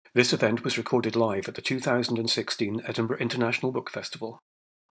This event was recorded live at the 2016 Edinburgh International Book Festival.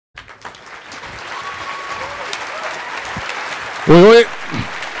 Oi, oi.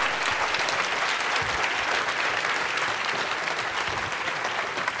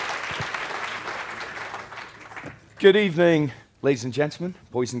 Good evening, ladies and gentlemen,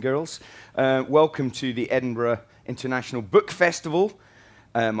 boys and girls. Welcome to the Edinburgh International Book Festival.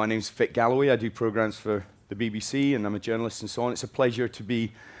 My name's Vic Galloway. I do programmes for the BBC and I'm a journalist and so on. It's a pleasure to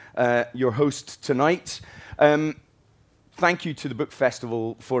be your host tonight. Thank you to the Book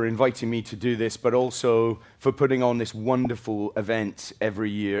Festival for inviting me to do this, but also for putting on this wonderful event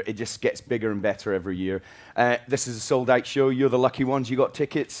every year. It just gets bigger and better every year. This is a sold-out show. You're the lucky ones. You got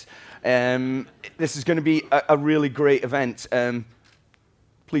tickets. This is going to be a really great event.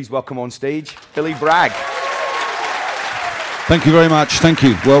 Please welcome on stage Billy Bragg. Thank you very much. Thank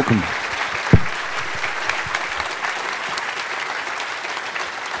you. Welcome.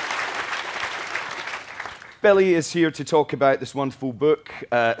 Billy is here to talk about this wonderful book,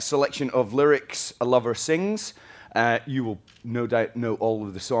 a selection of lyrics a lover sings. You will no doubt know all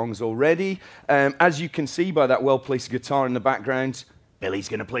of the songs already. As you can see by that well-placed guitar in the background, Billy's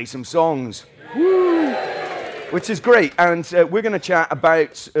going to play some songs. Woo! Which is great. And we're going to chat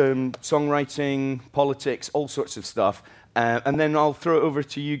about songwriting, politics, all sorts of stuff. And then I'll throw it over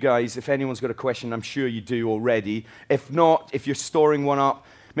to you guys. If anyone's got a question, I'm sure you do already. If not, if you're storing one up,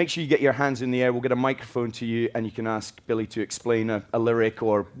 make sure you get your hands in the air. We'll get a microphone to you, and you can ask Billy to explain a lyric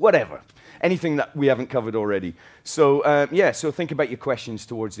or whatever. Anything that we haven't covered already. So, so think about your questions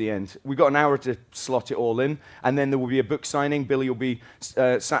towards the end. We've got an hour to slot it all in, and then there will be a book signing. Billy will be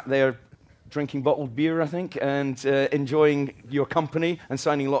sat there drinking bottled beer, I think, and enjoying your company and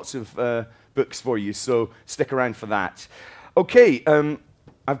signing lots of books for you. So stick around for that. Okay.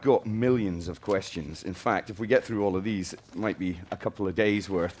 I've got millions of questions. In fact, if we get through all of these, it might be a couple of days'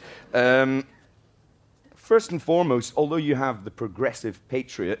 worth. First and foremost, although you have The Progressive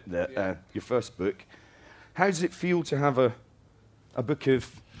Patriot, your first book, how does it feel to have a book of...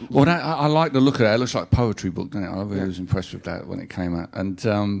 Well, I like the look of that. It looks like a poetry book, doesn't it? I really was impressed with that when it came out.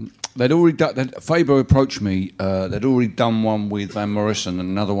 And they'd already done... Faber approached me. They'd already done one with Van Morrison and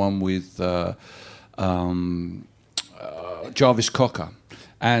another one with Jarvis Cocker.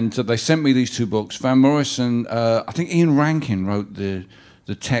 And they sent me these two books. Van Morrison, I think Ian Rankin wrote the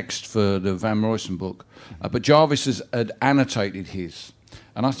text for the Van Morrison book, but Jarvis had annotated his.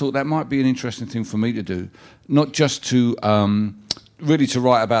 And I thought that might be an interesting thing for me to do, not just to really to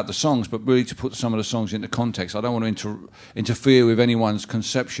write about the songs, but really to put some of the songs into context. I don't want to interfere with anyone's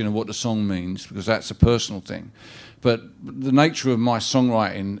conception of what the song means, because that's a personal thing. But the nature of my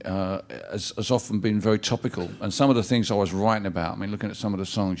songwriting has often been very topical. And some of the things I was writing about, I mean, looking at some of the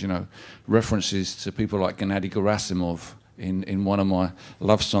songs, references to people like Gennady Gerasimov in one of my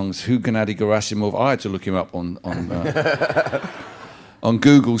love songs. Who Gennady Gerasimov? I had to look him up on on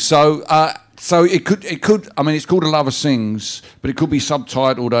Google. So it could. I mean, it's called A Lover Sings, but it could be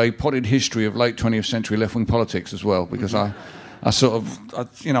subtitled A Potted History of Late 20th Century Left-Wing Politics as well, because I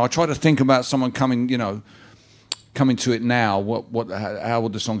try to think about someone coming to it now, how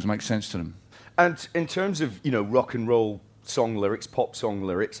would the songs make sense to them? And in terms of rock and roll song lyrics, pop song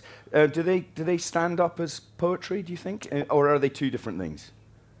lyrics, do they stand up as poetry? Do you think, or are they two different things?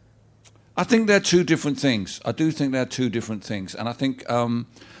 I think they're two different things. I do think they're two different things, and I think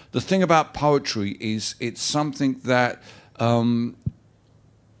the thing about poetry is it's something that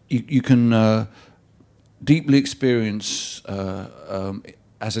you can deeply experience.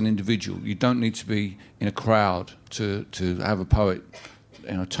 As an individual, you don't need to be in a crowd to have a poet,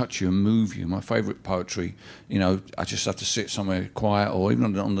 touch you and move you. My favourite poetry, I just have to sit somewhere quiet or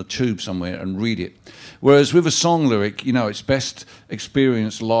even on the tube somewhere and read it. Whereas with a song lyric, it's best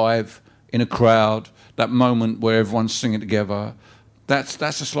experienced live in a crowd. That moment where everyone's singing together. That's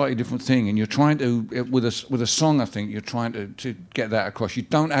a slightly different thing, and you're trying to with a song. I think you're trying to get that across. You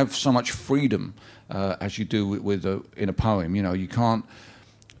don't have so much freedom as you do in a poem. You can't.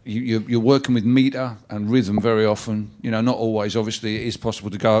 You're working with meter and rhythm very often. Not always. Obviously, it is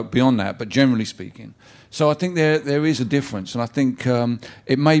possible to go beyond that, but generally speaking. So I think there is a difference, and I think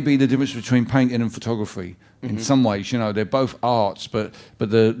it may be the difference between painting and photography. In some ways, they're both arts, but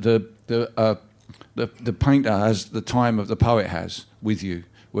the painter has the time of the poet has with you,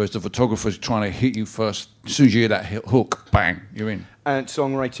 whereas the photographer's trying to hit you first. As soon as you hear that hook, bang, you're in. And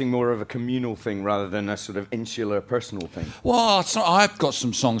songwriting more of a communal thing rather than a sort of insular, personal thing? Well, I've got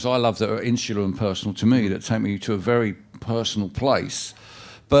some songs I love that are insular and personal to me, that take me to a very personal place.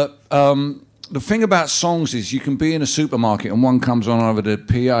 But the thing about songs is you can be in a supermarket and one comes on over the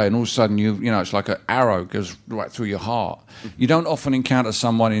PA and all of a sudden you know it's like an arrow goes right through your heart. You don't often encounter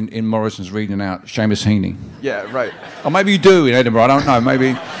someone in Morrison's reading out Seamus Heaney. Yeah, right. Or maybe you do in Edinburgh, I don't know.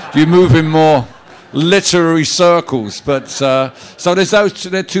 Maybe you move in more literary circles, but so there's those.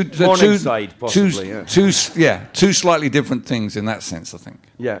 They're Morningside, possibly. Two slightly different things in that sense, I think.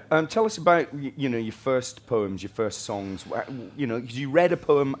 Yeah. Tell us about your first poems, your first songs. You read a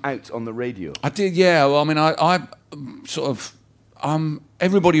poem out on the radio. I did, yeah. Well, I mean, I sort of.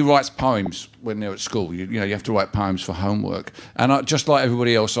 Everybody writes poems when they're at school. You have to write poems for homework, and just like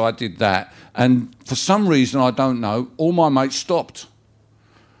everybody else, I did that. And for some reason, I don't know, all my mates stopped.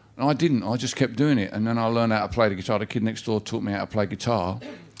 And I didn't. I just kept doing it, and then I learned how to play the guitar. The kid next door taught me how to play guitar,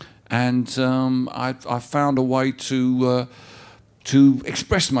 and I found a way to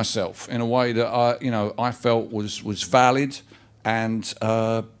express myself in a way that I felt was valid, and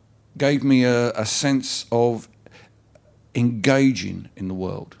gave me a sense of engaging in the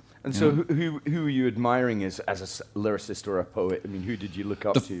world. And so who were you admiring as a lyricist or a poet? I mean, who did you look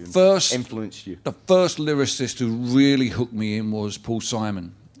up to and influenced you? The first lyricist who really hooked me in was Paul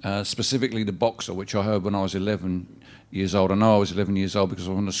Simon, specifically The Boxer, which I heard when I was 11 years old. I know I was 11 years old because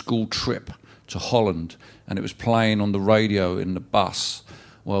I was on a school trip to Holland, and it was playing on the radio in the bus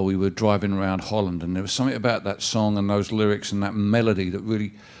while we were driving around Holland, and there was something about that song and those lyrics and that melody that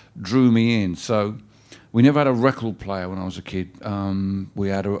really drew me in. So we never had a record player when I was a kid. We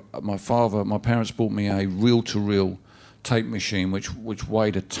had my parents bought me a reel-to-reel tape machine, which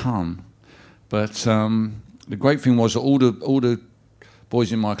weighed a ton. But the great thing was that all the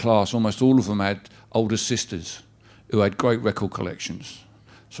boys in my class, almost all of them had older sisters who had great record collections.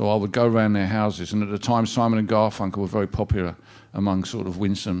 So I would go around their houses, and at the time Simon and Garfunkel were very popular among sort of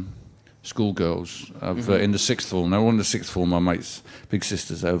winsome schoolgirls in the sixth form. They were all in the sixth form, my mates, big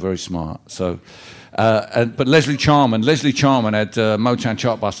sisters. They were very smart. So, but Leslie Charman had Motown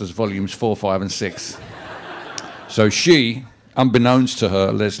Chartbusters volumes 4, 5, and 6. So she, unbeknownst to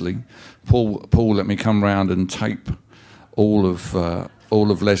her, Leslie, Paul let me come round and tape all of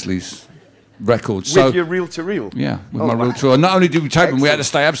Leslie's records. With your reel-to-reel? Yeah, with my reel-to-reel. Not only did we tape them, we had to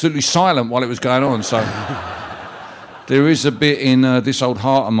stay absolutely silent while it was going on. So there is a bit in This Old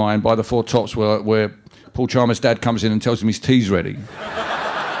Heart of Mine by the Four Tops where Paul Charman's dad comes in and tells him his tea's ready.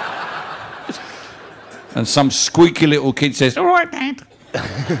 And some squeaky little kid says, "All right, Dad."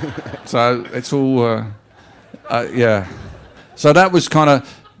 So it's all, yeah. So that was kind of,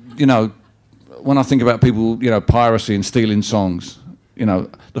 when I think about people, piracy and stealing songs,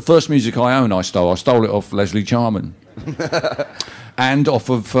 the first music I own I stole it off Leslie Charman. And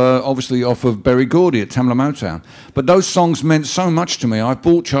obviously off of Berry Gordy at Tamla Motown. But those songs meant so much to me. I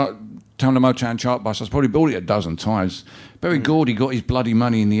bought Tamla Motown Chartbusters. I probably bought it a dozen times. Berry Gordy got his bloody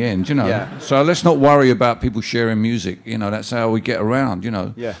money in the end, Yeah. So let's not worry about people sharing music. That's how we get around,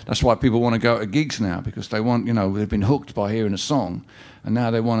 Yeah. That's why people want to go to gigs now, because they want, they've been hooked by hearing a song. And now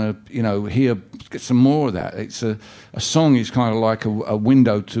they want to, get some more of that. It's a song is kind of like a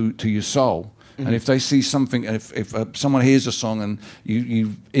window to your soul. Mm-hmm. And if they see something, if someone hears a song and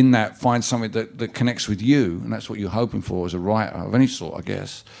you in that find something that connects with you, and that's what you're hoping for as a writer of any sort, I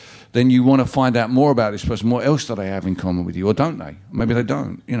guess, then you want to find out more about this person. What else do they have in common with you, or don't they? Maybe they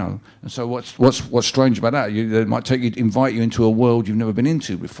don't, And so what's strange about that? They might invite you into a world you've never been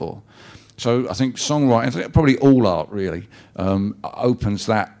into before. So I think songwriting, probably all art really, opens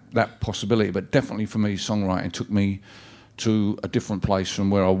that possibility. But definitely for me, songwriting took me to a different place from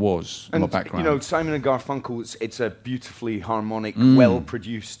where I was in my background. Simon and Garfunkel, it's a beautifully harmonic,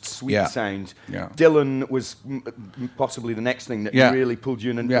 well-produced, sweet sound. Yeah. Dylan was possibly the next thing that really pulled you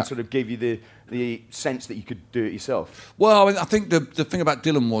in and sort of gave you the sense that you could do it yourself. Well, I think the thing about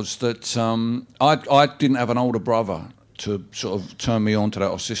Dylan was that I didn't have an older brother to sort of turn me on to that,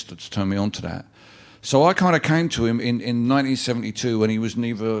 or sister to turn me on to that. So I kind of came to him in 1972 when he was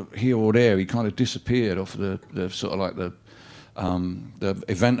neither here or there. He kind of disappeared off the sort of like the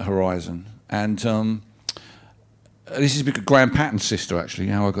event horizon. And this is because Graham Patton's sister, actually,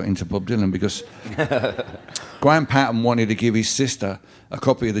 how I got into Bob Dylan, because Graham Patton wanted to give his sister a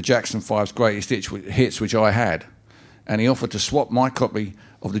copy of the Jackson 5's greatest hits, which I had. And he offered to swap my copy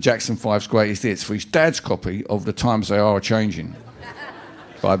of the Jackson 5's greatest hits for his dad's copy of The Times They Are A-Changin'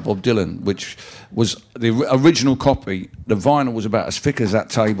 by Bob Dylan, which was the original copy. The vinyl was about as thick as that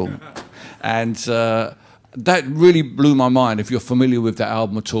table. And that really blew my mind. If you're familiar with that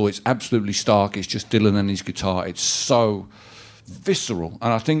album at all, it's absolutely stark. It's just Dylan and his guitar. It's so visceral.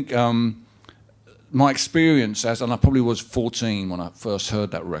 And I think my experience, and I probably was 14 when I first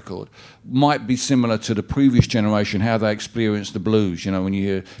heard that record, might be similar to the previous generation, how they experienced the blues. You know, when you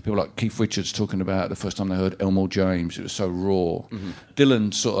hear people like Keith Richards talking about the first time they heard Elmore James, it was so raw.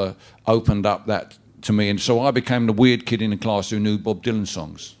 Dylan sort of opened up that to me, and so I became the weird kid in the class who knew Bob Dylan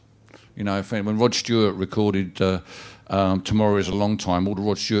songs. You know, when Rod Stewart recorded Tomorrow Is a Long Time, all the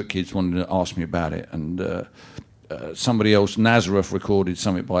Rod Stewart kids wanted to ask me about it, and somebody else, Nazareth, recorded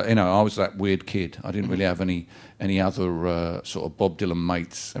something by... You know, I was that weird kid. I didn't really have any other sort of Bob Dylan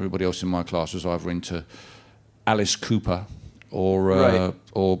mates. Everybody else in my class was either into Alice Cooper or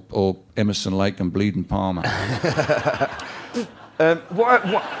Emerson, Lake and Bleeding Palmer.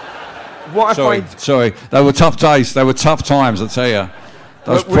 What sorry, I find... Sorry, they were tough days. They were tough times, I tell you.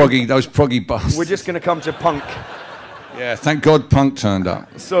 Those proggy bastards. We're just going to come to punk. Yeah, thank God punk turned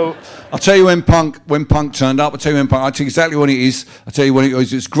up. So I'll tell you when punk turned up. I'll tell you exactly what it is. I'll tell you what it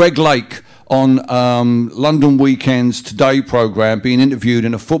is. It's Greg Lake on London Weekend's Today programme being interviewed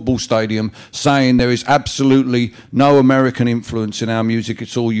in a football stadium saying there is absolutely no American influence in our music,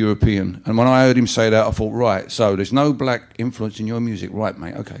 it's all European. And when I heard him say that, I thought, right, so there's no black influence in your music. Right,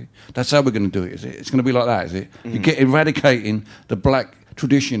 mate, okay. That's how we're going to do it, is it? It's going to be like that, is it? You get eradicating the black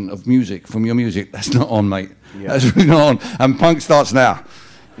tradition of music from your music. That's not on, mate. Yeah. That's really not on. And punk starts now.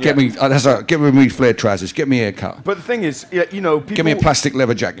 Get me get rid of me flared trousers. Get me a haircut. But the thing is, you know, people... Give me a plastic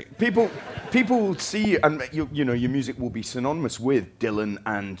leather jacket. People will see, and you know, your music will be synonymous with Dylan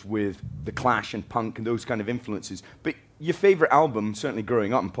and with The Clash and punk and those kind of influences. But your favourite album, certainly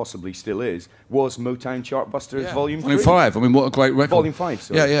growing up, and possibly still is, was Motown Chartbusters Volume 3? Volume 5. I mean, what a great record. Volume 5,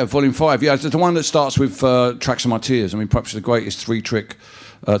 sorry. Yeah, Volume 5. Yeah, it's the one that starts with Tracks of My Tears. I mean, perhaps the greatest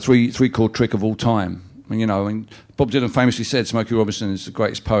three-chord trick of all time. I mean, you know, Bob Dylan famously said Smokey Robinson is the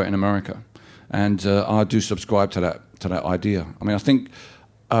greatest poet in America, and I do subscribe to that idea. I mean, I think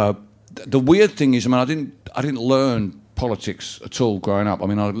the weird thing is, I mean, I didn't learn politics at all growing up. I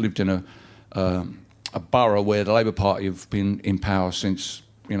mean, I lived in a borough where the Labour Party have been in power since,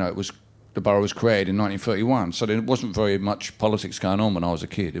 you know, the borough was created in 1931. So there wasn't very much politics going on when I was a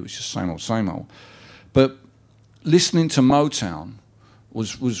kid. It was just same old. But listening to Motown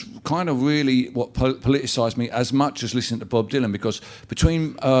was kind of really what politicised me as much as listening to Bob Dylan, because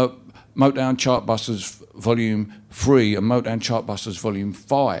between Motown Chartbusters Volume 3 and Motown Chartbusters Volume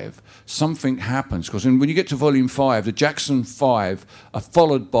 5, something happens. Because when you get to Volume 5, the Jackson 5 are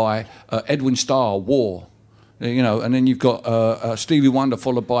followed by Edwin Starr, War. You know, and then you've got Stevie Wonder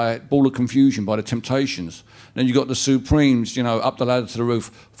followed by Ball of Confusion by the Temptations. Then you've got the Supremes, you know, Up the Ladder to the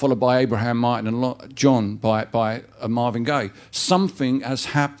Roof, followed by Abraham Martin and John by Marvin Gaye. Something has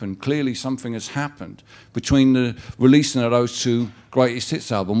happened. Clearly something has happened between the releasing of those two greatest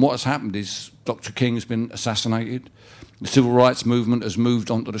hits albums. What has happened is Dr. King has been assassinated. The civil rights movement has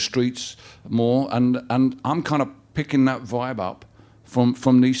moved onto the streets more. And I'm kind of picking that vibe up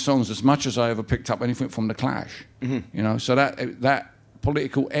from these songs as much as I ever picked up anything from The Clash. You know, so that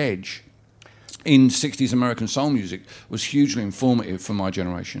political edge in 60s American soul music was hugely informative for my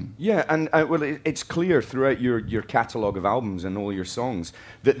generation. Yeah, and well, it's clear throughout your catalogue of albums and all your songs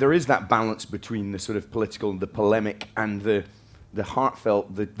that there is that balance between the sort of political, the polemic, and the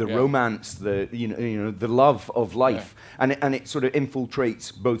heartfelt, the romance, the you know the love of life, and it sort of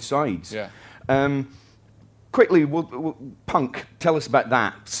infiltrates both sides. Quickly, punk, tell us about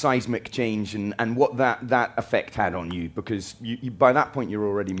that seismic change and what that effect had on you, because you by that point you're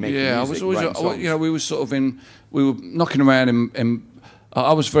already making music. I was always, you know, we were sort of we were knocking around in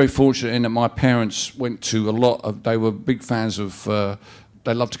I was very fortunate in that my parents went to a lot of, they were big fans of,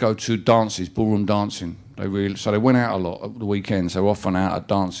 they loved to go to dances, ballroom dancing. So they went out a lot at the weekends. They were often out at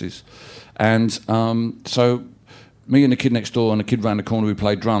dances. And so me and the kid next door and the kid round the corner who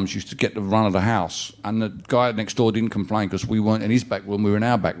played drums used to get the run of the house. And the guy next door didn't complain because we weren't in his back room, we were in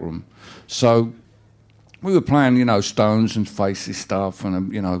our back room. So we were playing, you know, Stones and Faces stuff,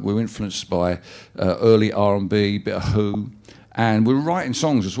 and, you know, we were influenced by early R&B, bit of Who, and we were writing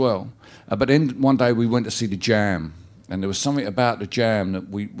songs as well. But then one day we went to see the Jam, and there was something about the Jam that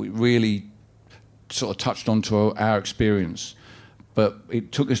we really sort of touched onto our experience. But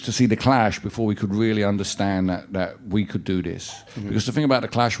it took us to see The Clash before we could really understand that we could do this. Mm-hmm. Because the thing about The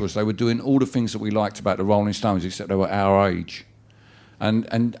Clash was they were doing all the things that we liked about the Rolling Stones, except they were our age.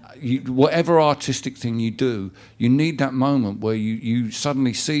 And whatever artistic thing you do, you need that moment where you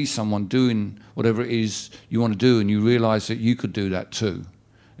suddenly see someone doing whatever it is you want to do, and you realise that you could do that too.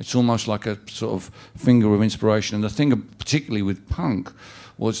 It's almost like a sort of finger of inspiration. And the thing, particularly with punk,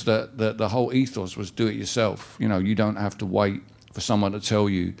 was that the whole ethos was do it yourself. You know, you don't have to wait for someone to tell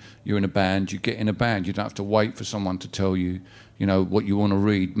you you're in a band. You get in a band. You don't have to wait for someone to tell you, you know, what you want to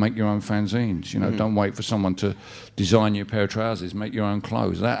read. Make your own fanzines. You know, don't wait for someone to design you a pair of trousers. Make your own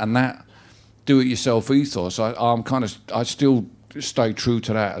clothes. That do-it-yourself ethos. I still stay true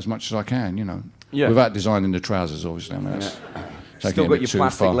to that as much as I can. You know, without designing the trousers, obviously. I mean, that's still got your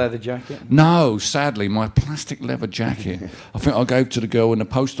plastic leather jacket? No, sadly, my plastic leather jacket. I think I gave to the girl in the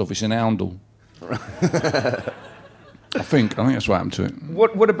post office in Oundle. I think that's what happened to it.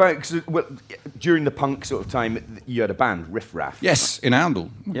 What about, during the punk sort of time, you had a band, Riff Raff? Yes, in Oundle.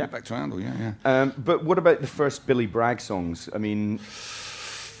 Yeah. Back to Oundle, yeah. But what about the first Billy Bragg songs? I mean...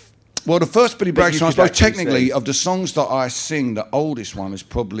 Well, the first Billy Bragg song, I suppose technically, of the songs that I sing, the oldest one is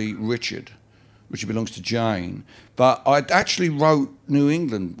probably Richard. Richard belongs to Jane. But I actually wrote New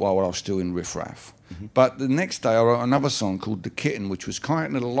England while I was still in Riff Raff. But the next day I wrote another song called The Kitten, which was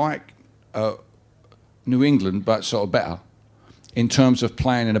kind of like New England, but sort of better in terms of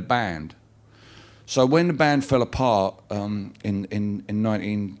playing in a band. So when the band fell apart in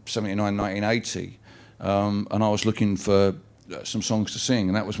 1979, 1980, and I was looking for some songs to sing,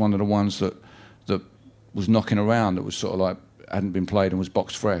 and that was one of the ones that was knocking around, that was sort of like hadn't been played and was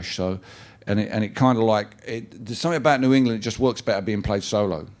box fresh. So, and it kind of like there's something about New England. It just works better being played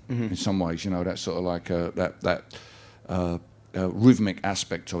solo in some ways. You know, that sort of like that rhythmic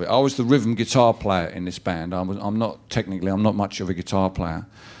aspect of it. I was the rhythm guitar player in this band. I'm not much of a guitar player,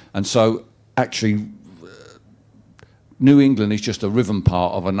 and so actually, New England is just a rhythm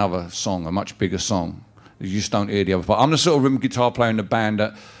part of another song, a much bigger song. You just don't hear the other part. I'm the sort of rhythm guitar player in the band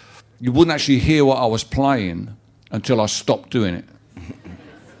that you wouldn't actually hear what I was playing until I stopped doing it.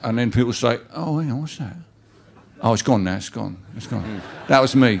 And then people say, oh, hang on, what's that? Oh, it's gone now, it's gone. That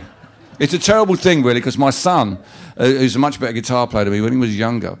was me. It's a terrible thing, really, because my son, who's a much better guitar player than me, when he was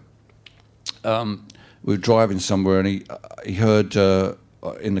younger, we were driving somewhere and he heard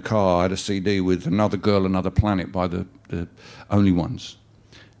in the car, I had a CD with Another Girl, Another Planet by the Only Ones.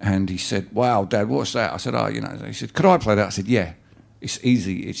 And he said, wow, Dad, what's that? I said, he said, could I play that? I said, yeah, it's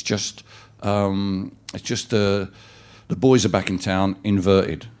easy. It's just The Boys Are Back in Town,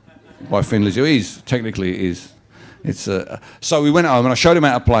 inverted, by Finlay. Technically it is. It's so we went home and I showed him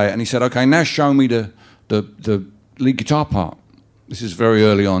how to play it, and he said, okay, now show me the lead guitar part. This is very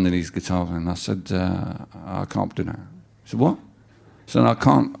early on in his guitar, and I said, I can't do that. He said, what? I said, I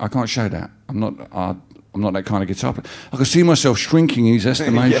can't show that. I'm not that kind of guitar player. I could see myself shrinking in his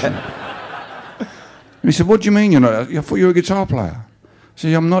estimation. And he said, what do you mean you're not? I thought you were a guitar player. I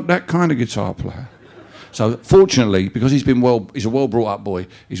said, I'm not that kind of guitar player. So fortunately, because he's a well brought up boy,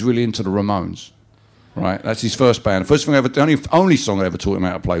 he's really into the Ramones. Right? That's his first band. The only song I ever taught him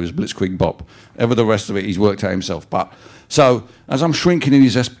how to play was Blitzkrieg Bop. Ever the rest of it, he's worked out himself. But so as I'm shrinking in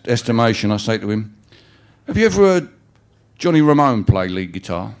his estimation, I say to him, have you ever heard Johnny Ramone play lead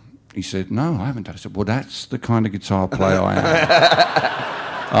guitar? He said, no, I haven't done it. I said, well, that's the kind of guitar player I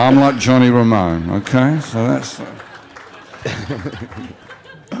am. I'm like Johnny Ramone, okay? So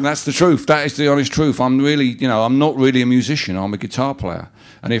that's the truth. That is the honest truth. I'm not really a musician. I'm a guitar player.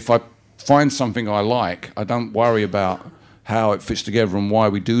 And if I find something I like, I don't worry about how it fits together and why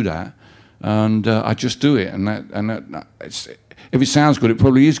we do that. And I just do it. If it sounds good, it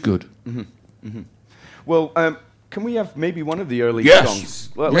probably is good. Mm-hmm. Mm-hmm. Well, can we have maybe one of the early songs?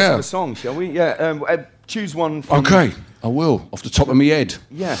 Well, let's have a song, shall we? Yeah. Choose one from... Okay, I will, off the top of my head.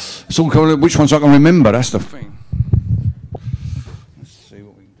 Yes. It's all which ones I can remember, that's the thing. Let's see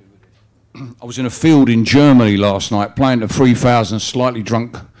what we can do with it. I was in a field in Germany last night playing to 3,000 slightly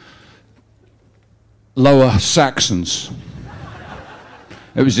drunk Lower Saxons.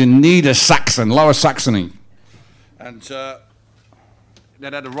 It was in Niedersachsen, Lower Saxony. And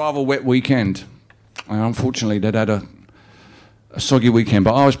they'd had a rather wet weekend. And unfortunately, they'd had a soggy weekend,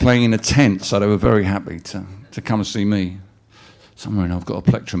 but I was playing in a tent, so they were very happy to come and see me. Somewhere in I've got a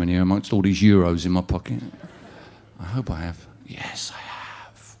plectrum in here amongst all these euros in my pocket. I hope I have. Yes, I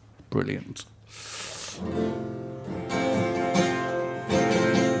have. Brilliant.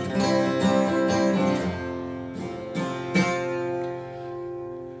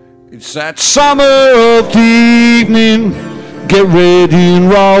 It's that summer of the evening. Get ready and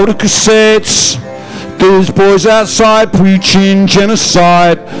roll the cassettes. There's boys outside preaching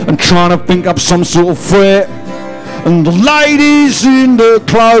genocide and trying to think up some sort of threat. And the ladies in the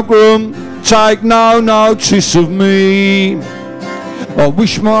cloakroom take no notice of me. I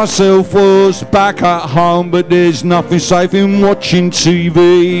wish myself was back at home, but there's nothing safe in watching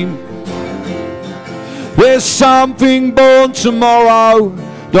TV. There's something born tomorrow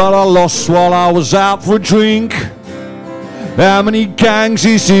that I lost while I was out for a drink. How many gangs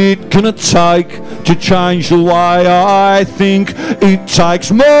is it gonna take to change the way I think? It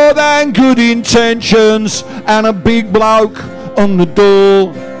takes more than good intentions and a big bloke on the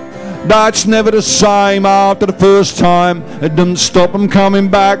door. That's never the same after the first time. It doesn't stop them coming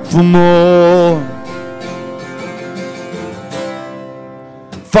back for more.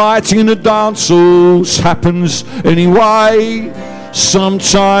 Fighting in the dance halls happens anyway.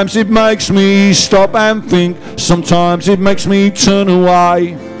 Sometimes it makes me stop and think. Sometimes it makes me turn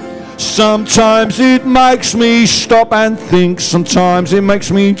away. Sometimes it makes me stop and think. Sometimes it makes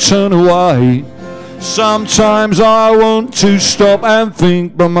me turn away. Sometimes I want to stop and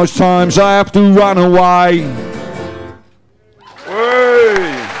think, but most times I have to run away.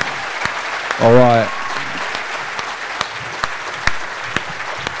 Hey. All right.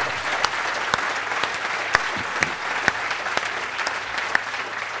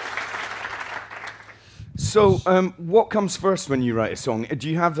 So, what comes first when you write a song? Do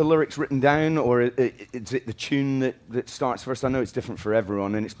you have the lyrics written down, or is it the tune that starts first? I know it's different for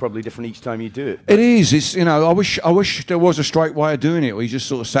everyone, and it's probably different each time you do it. It is. It's, you know, I wish there was a straight way of doing it, where you just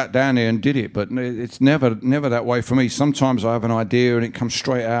sort of sat down there and did it. But it's never that way for me. Sometimes I have an idea and it comes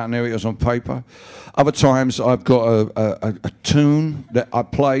straight out, and there it is on paper. Other times I've got a tune that I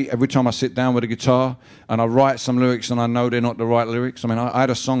play every time I sit down with a guitar, and I write some lyrics, and I know they're not the right lyrics. I mean, I had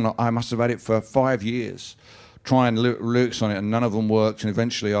a song that I must have had it for 5 years, trying lyrics on it, and none of them worked. And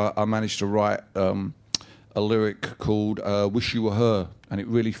eventually I managed to write a lyric called Wish You Were Her, and it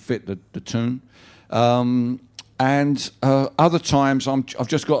really fit the tune. And other times I've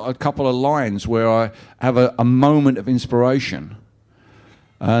just got a couple of lines where I have a moment of inspiration.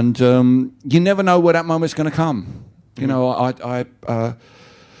 And you never know where that moment's going to come. You know,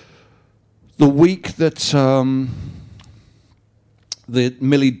 the week that the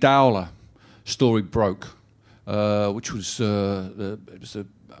Millie Dowler story broke, which was it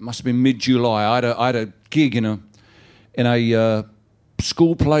must have been mid-July. I had a gig in a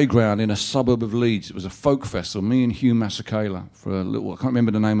school playground in a suburb of Leeds. It was a folk festival. Me and Hugh Masekela for a little. I can't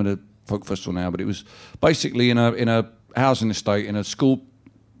remember the name of the folk festival now, but it was basically in a housing estate in a school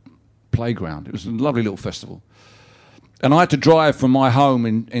playground. It was a lovely little festival, and I had to drive from my home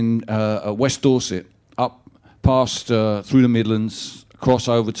in West Dorset up past through the Midlands, cross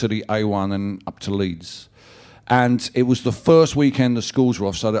over to the A1 and up to Leeds. And it was the first weekend the schools were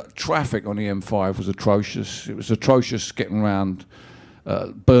off, so that traffic on the M5 was atrocious. It was atrocious getting around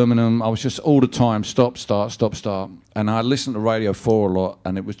Birmingham. I was just all the time stop, start, stop, start. And I listened to Radio 4 a lot,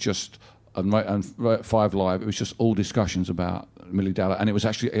 and it was just, and 5 Live, it was just all discussions about Millie Dowler. And it was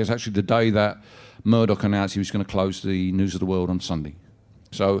actually the day that Murdoch announced he was going to close the News of the World on Sunday.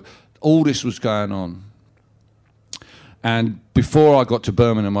 So all this was going on. And before I got to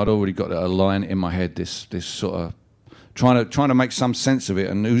Birmingham, I'd already got a line in my head, this sort of trying to make some sense of it,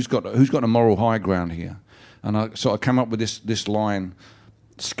 and who's got a moral high ground here. And I sort of came up with this line,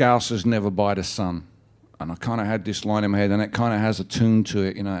 Scousers never buy the sun. And I kind of had this line in my head, and it kind of has a tune to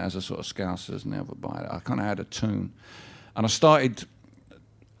it, you know, as a sort of Scousers never buy it. I kind of had a tune. And I started,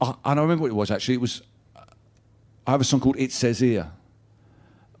 I don't remember what it was actually, I have a song called It Says Here,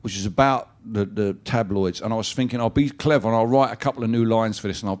 which is about the tabloids, and I was thinking I'll be clever and I'll write a couple of new lines for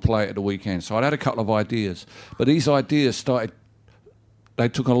this and I'll play it at the weekend. So I'd had a couple of ideas, but these ideas they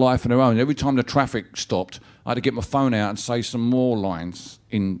took a life of their own. Every time the traffic stopped, I had to get my phone out and say some more lines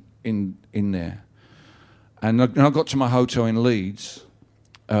in there. And I got to my hotel in Leeds,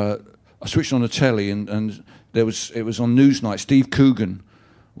 I switched on the telly and it was on Newsnight. Steve Coogan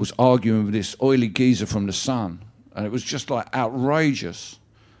was arguing with this oily geezer from The Sun, and it was just like outrageous.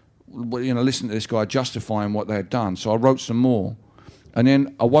 You know, listen to this guy justifying what they had done. So I wrote some more. And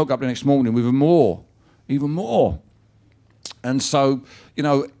then I woke up the next morning with even more. And so, you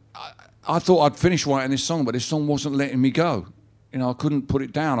know, I thought I'd finished writing this song, but this song wasn't letting me go. You know, I couldn't put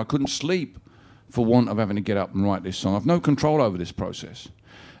it down. I couldn't sleep for want of having to get up and write this song. I've no control over this process.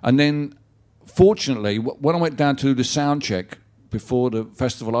 And then, fortunately, when I went down to do the sound check before the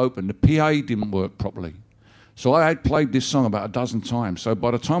festival opened, the PA didn't work properly. So I had played this song about a dozen times. So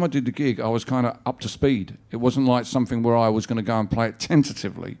by the time I did the gig, I was kind of up to speed. It wasn't like something where I was going to go and play it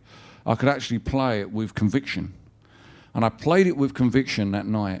tentatively. I could actually play it with conviction. And I played it with conviction that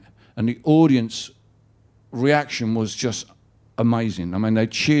night, and the audience reaction was just amazing. I mean, they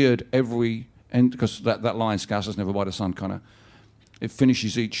cheered every end, because that line, Scousers Never Buy the Sun, kind of, it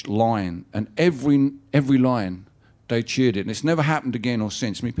finishes each line, and every line, they cheered it. And it's never happened again or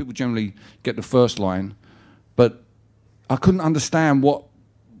since. I mean, people generally get the first line, but I couldn't understand what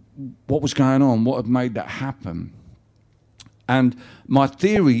was going on, what had made that happen. And my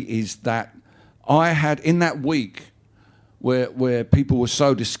theory is that I had, in that week, where people were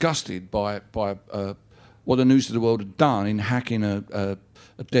so disgusted by what the News of the World had done in hacking a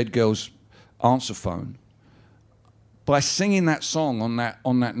dead girl's answer phone. By singing that song on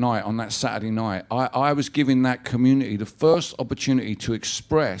that night, on that Saturday night, I was giving that community the first opportunity to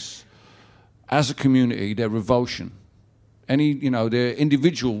express, as a community, their revulsion. Their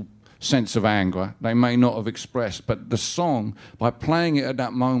individual sense of anger they may not have expressed, but the song, by playing it at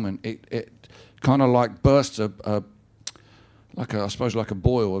that moment, it kind of like burst like a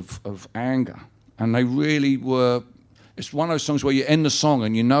boil of anger. And they really were. It's one of those songs where you end the song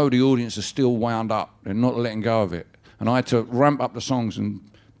and you know the audience is still wound up. They're not letting go of it. And I had to ramp up the songs and,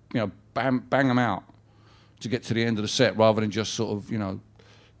 bang them out to get to the end of the set, rather than just sort of,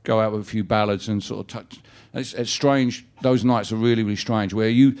 go out with a few ballads and sort of touch. It's strange. Those nights are really, really strange, where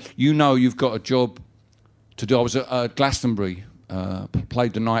you've got a job to do. I was at Glastonbury,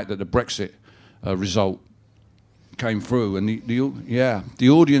 played the night that the Brexit result came through, and the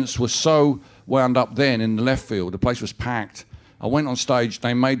audience was so wound up then in the left field. The place was packed. I went on stage.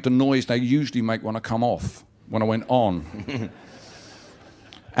 They made the noise they usually make when I come off, when I went on.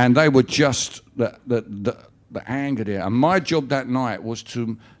 And they were just the anger there. And my job that night was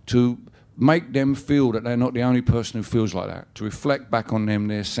to make them feel that they're not the only person who feels like that, to reflect back on them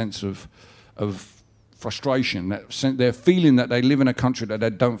their sense of frustration, their feeling that they live in a country that they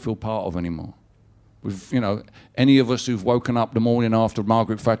don't feel part of anymore. With, any of us who've woken up the morning after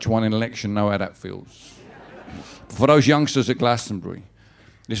Margaret Thatcher won an election know how that feels. For those youngsters at Glastonbury,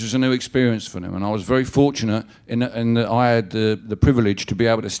 this was a new experience for them, and I was very fortunate in that I had the privilege to be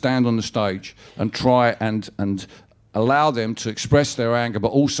able to stand on the stage and try and allow them to express their anger, but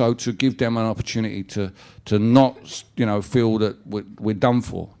also to give them an opportunity to not feel that we're done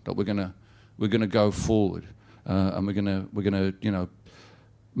for, that we're gonna go forward, and we're gonna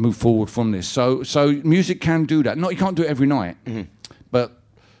move forward from this. So music can do that. You can't do it every night, but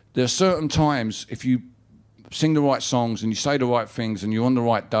there are certain times, if you sing the right songs and you say the right things and you're on the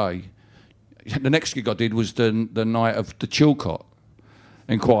right day. The next gig I did was the night of the Chilcot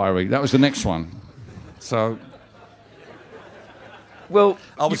inquiry. That was the next one. So, well,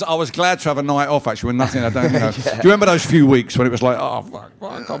 I was glad to have a night off actually, when nothing. Do you remember those few weeks when it was like, oh fuck,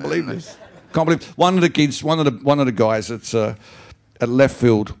 I can't believe this. Can't believe one of the guys at left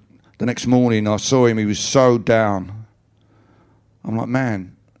field. The next morning I saw him. He was so down. I'm like,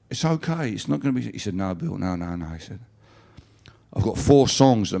 man, it's okay. It's not going to be. He said, no, Bill, no. He said, I've got 4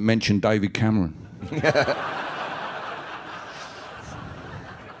 songs that mention David Cameron. I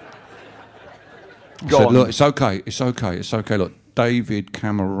said, look, it's okay. Look, David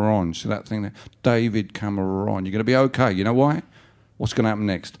Cameron. See that thing there? David Cameron. You're going to be okay. You know why? What's going to happen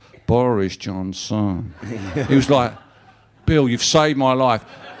next? Boris Johnson. He was like, Bill, you've saved my life.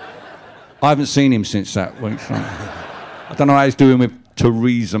 I haven't seen him since that week. So I don't know how he's doing with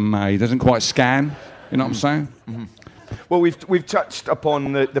Theresa May. He doesn't quite scan. You know what I'm saying? Mm-hmm. Well, we've touched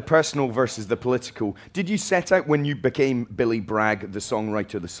upon the personal versus the political. Did you set out, when you became Billy Bragg, the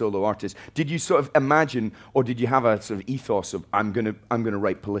songwriter, the solo artist, did you sort of imagine, or did you have a sort of ethos of I'm gonna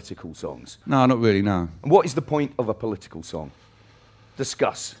write political songs? No, not really. No. And what is the point of a political song?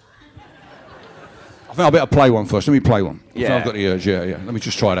 Discuss. I think I better play one first. Let me play one. Yeah. I've got the urge. Yeah. Let me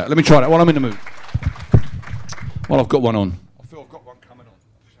just try that. Let me try that while I'm in the mood. While I've got one on. I feel I've got one coming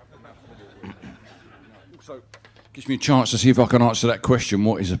on. Also, gives me a chance to see if I can answer that question.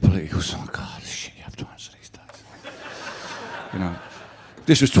 What is a political song? God, shit, you have to answer these days. If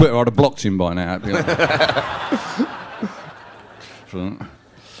this was Twitter, I'd have blocked him by now. So,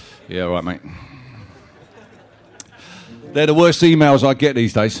 yeah, right, mate. They're the worst emails I get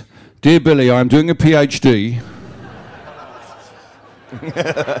these days. Dear Billy, I am doing a PhD.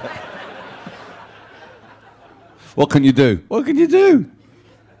 What can you do? What can you do?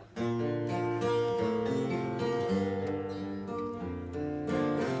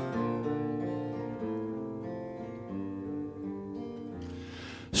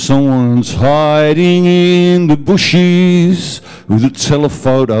 Someone's hiding in the bushes with a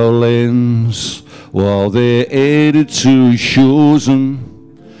telephoto lens, while their editor assures them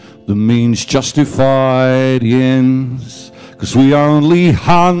the means justify the ends. 'Cause we only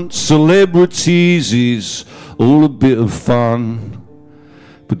hunt celebrities is all a bit of fun,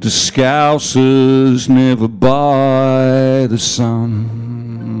 but the Scousers never buy the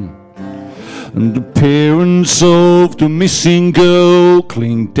Sun. And the parents of the missing girl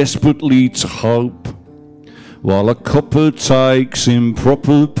cling desperately to hope, while a copper takes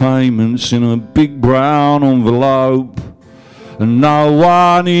improper payments in a big brown envelope. And no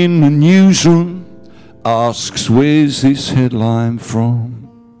one in the newsroom asks, where's this headline from?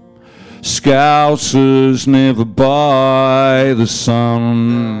 Scousers never buy the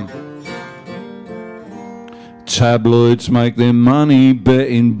sun. Tabloids make their money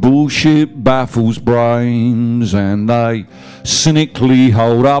betting bullshit baffles brains, and they cynically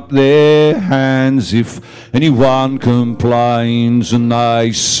hold up their hands if anyone complains, and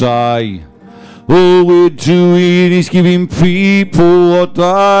they say all we're doing is giving people what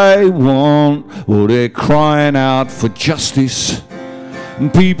they want. Well, they're crying out for justice,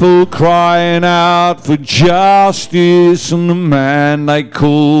 and people crying out for justice, and the man they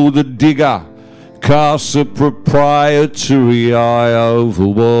call the digger casts a proprietary eye over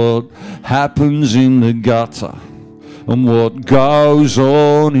what happens in the gutter and what goes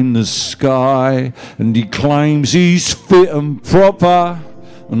on in the sky, and he claims he's fit and proper,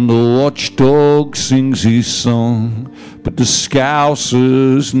 and the watchdog sings his song, but the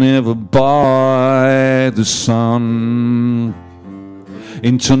Scousers never buy the sun.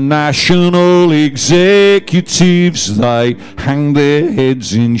 International executives, they hang their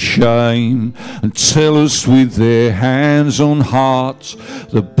heads in shame and tell us with their hands on hearts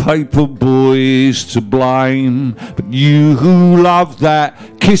the paper boy is to blame. But you who love that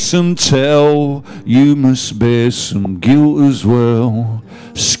kiss and tell, you must bear some guilt as well.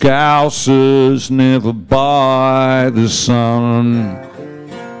 Scousers never buy the sun.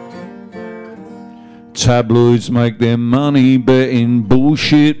 Tabloids make their money betting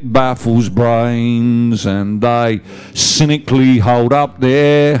bullshit baffles brains, and they cynically hold up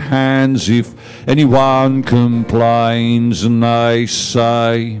their hands if anyone complains, and they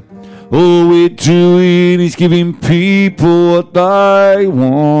say all we're doing is giving people what they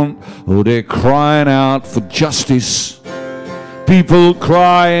want. Oh, they're crying out for justice. People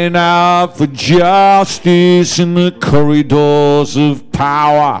crying out for justice in the corridors of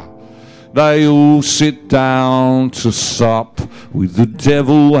power. They all sit down to sup with the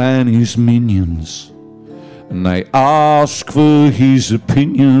devil and his minions, and they ask for his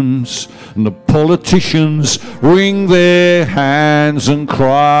opinions, and the politicians wring their hands and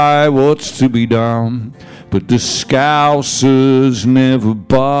cry what's to be done. But the Scousers never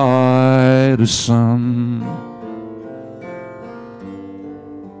buy the sun.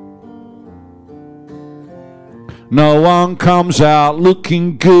 No one comes out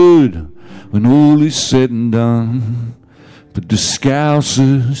looking good when all is said and done, but the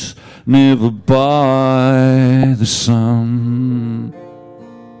Scousers never buy the sun.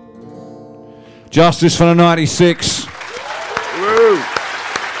 Justice for the 96. Woo.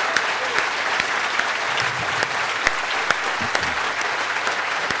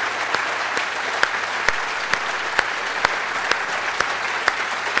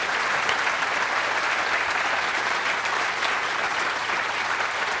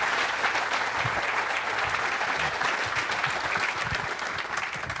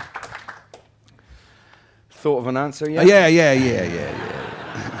 Thought of an answer yet? Yeah.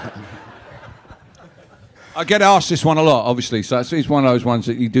 I get asked this one a lot, obviously. So it's one of those ones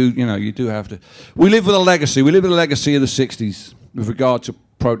that you do have to. We live with a legacy. We live with a legacy of the 60s with regard to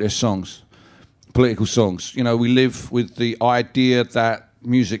protest songs, political songs. You know, we live with the idea that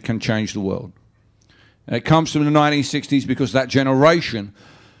music can change the world. And it comes from the 1960s because that generation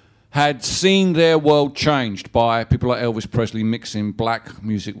had seen their world changed by people like Elvis Presley mixing black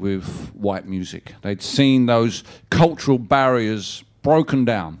music with white music. They'd seen those cultural barriers broken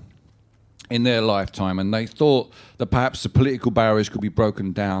down in their lifetime, and they thought that perhaps the political barriers could be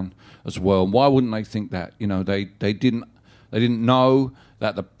broken down as well. And why wouldn't they think that? You know, they didn't know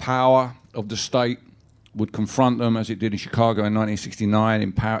that the power of the state would confront them as it did in Chicago in 1969,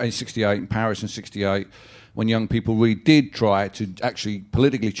 in 68, in Paris in 68, when young people really did try to actually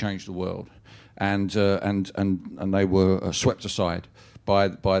politically change the world, and they were swept aside by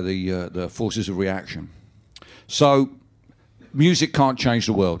the forces of reaction. So music can't change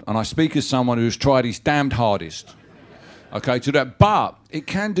the world, and I speak as someone who's tried his damned hardest, okay, to that. But it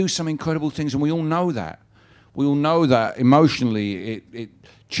can do some incredible things, and we all know that. We all know that emotionally it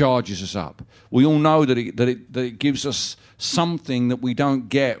charges us up. We all know that it gives us something that we don't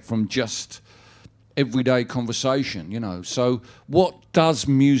get from just everyday conversation, you know. So what does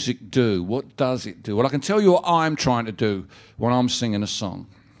music do? What does it do? Well, I can tell you what I'm trying to do when I'm singing a song.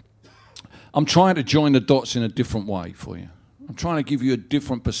 I'm trying to join the dots in a different way for you. I'm trying to give you a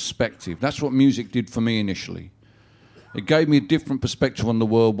different perspective. That's what music did for me initially. It gave me a different perspective on the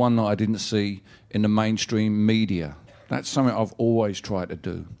world, one that I didn't see in the mainstream media. That's something I've always tried to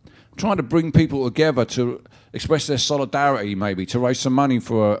do. I'm trying to bring people together to express their solidarity, maybe, to raise some money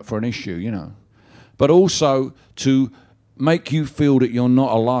for an issue, you know. But also to make you feel that you're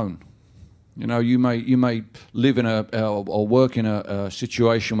not alone. You know, you may live in or work in a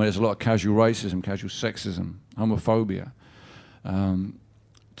situation where there's a lot of casual racism, casual sexism, homophobia.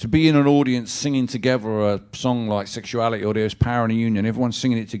 To be in an audience singing together a song like Sexuality or There's Power in a Union, everyone's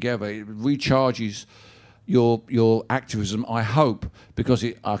singing it together, it recharges your activism, I hope, because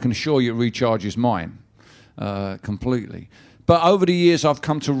I can assure you it recharges mine completely. But over the years, I've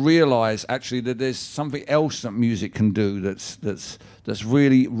come to realise actually that there's something else that music can do that's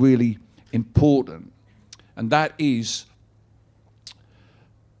really, really important, and that is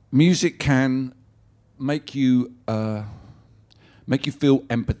music can make you feel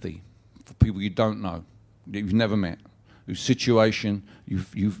empathy for people you don't know, that you've never met, whose situation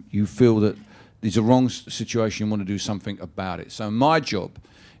you feel that there's a wrong situation, you want to do something about it. So my job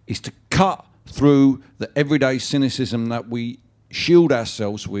is to cut through the everyday cynicism that we shield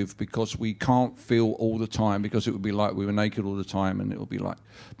ourselves with because we can't feel all the time, because it would be like we were naked all the time and it would be like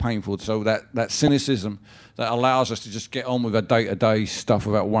painful. So that cynicism that allows us to just get on with our day-to-day stuff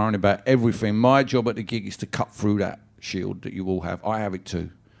without worrying about everything. My job at the gig is to cut through that shield that you all have. I have it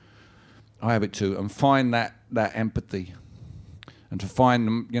too. And find that empathy, and to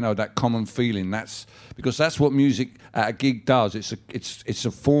find, you know, that common feeling. That's because that's what music at a gig does. It's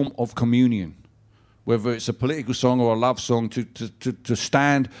a form of communion. Whether it's a political song or a love song, to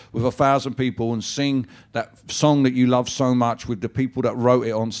stand with 1,000 people and sing that song that you love so much with the people that wrote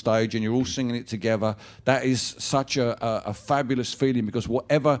it on stage, and you're all singing it together, that is such a fabulous feeling, because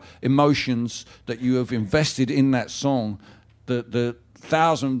whatever emotions that you have invested in that song, the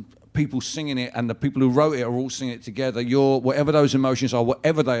 1,000 people singing it and the people who wrote it are all singing it together, whatever those emotions are,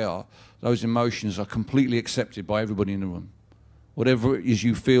 whatever they are, those emotions are completely accepted by everybody in the room. Whatever it is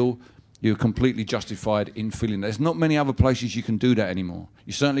you feel, you're completely justified in feeling that. There's not many other places you can do that anymore.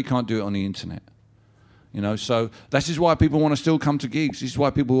 You certainly can't do it on the internet. You know, so this is why people want to still come to gigs. This is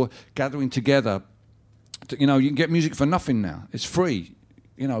why people are gathering together. You know, you can get music for nothing now. It's free,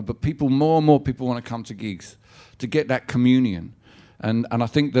 you know, but more and more people want to come to gigs to get that communion. And I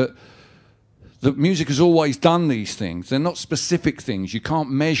think that the music has always done these things. They're not specific things. You can't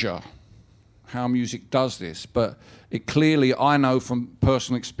measure how music does this, but it clearly, I know from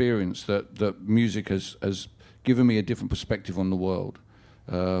personal experience that music has given me a different perspective on the world.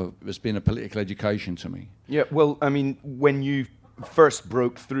 It's been a political education to me. Yeah, well, I mean, when you first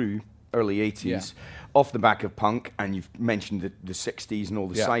broke through, early 80s, off the back of punk, and you've mentioned the 60s and all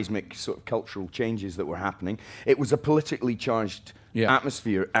the seismic sort of cultural changes that were happening, it was a politically charged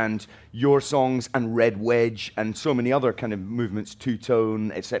atmosphere, and your songs and Red Wedge and so many other kind of movements, Two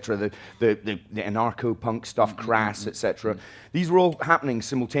Tone, etc., the anarcho-punk stuff, Crass, etc., these were all happening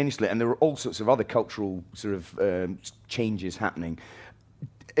simultaneously, and there were all sorts of other cultural sort of changes happening.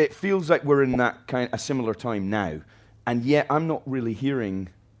 It feels like we're in that a similar time now, and yet I'm not really hearing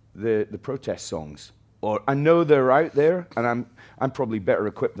the protest songs. Or I know they're out there, and I'm probably better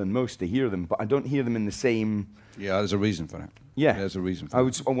equipped than most to hear them, but I don't hear them in the same. Yeah, there's a reason for that. Yeah, there's a reason for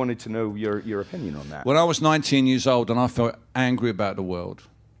that. I wanted to know your opinion on that. When I was 19 years old and I felt angry about the world,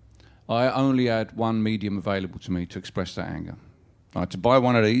 I only had one medium available to me to express that anger. I had to buy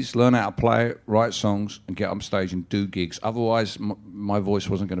one of these, learn how to play it, write songs, and get up stage and do gigs. Otherwise, my voice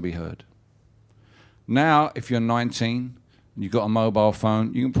wasn't going to be heard. Now, if you're 19 and you've got a mobile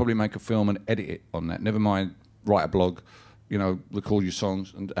phone, you can probably make a film and edit it on that. Never mind write a blog, you know, record your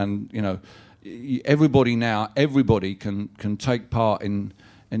songs, and you know, everybody can take part in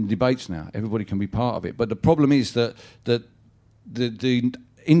debates now. Everybody can be part of it. But the problem is that the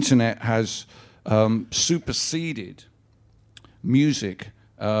internet has superseded music.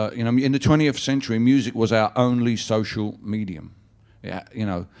 You know, in the 20th century, music was our only social medium. Yeah, you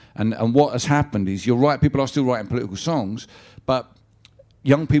know, and what has happened is, you're right, people are still writing political songs, but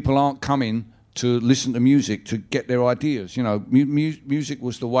young people aren't coming to listen to music to get their ideas. You know, music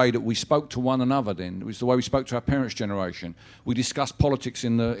was the way that we spoke to one another then. It was the way we spoke to our parents' generation. We discussed politics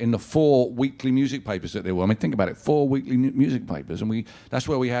in the 4 weekly music papers that there were. I mean, think about it, 4 weekly music papers, and that's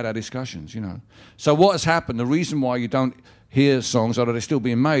where we had our discussions, you know. So what has happened, the reason why you don't hear songs, although they're still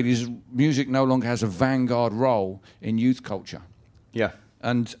being made, is music no longer has a vanguard role in youth culture. Yeah.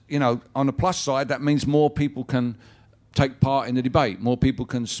 And, you know, on the plus side, that means more people can take part in the debate, more people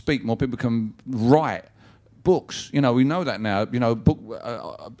can speak, more people can write books. You know, we know that now. You know,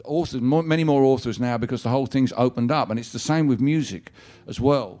 authors, many more authors now, because the whole thing's opened up, and it's the same with music as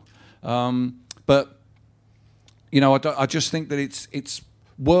well. But, you know, I just think that it's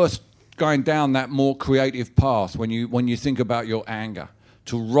worth going down that more creative path when you think about your anger,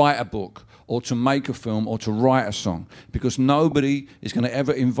 to write a book, or to make a film, or to write a song, because nobody is going to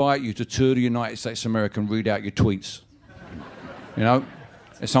ever invite you to tour the United States of America and read out your tweets. You know,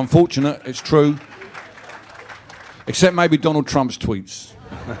 It's unfortunate, it's true. Except maybe Donald Trump's tweets,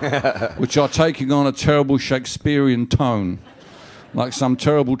 which are taking on a terrible Shakespearean tone, like some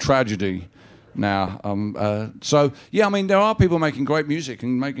terrible tragedy now. So, yeah, I mean, there are people making great music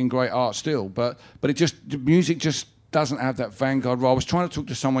and making great art still, but music just doesn't have that vanguard role. I was trying to talk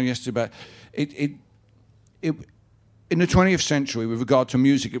to someone yesterday about it. In the 20th century, with regard to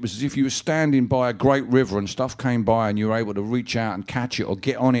music, it was as if you were standing by a great river and stuff came by and you were able to reach out and catch it or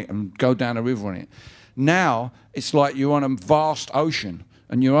get on it and go down the river on it. Now, it's like you're on a vast ocean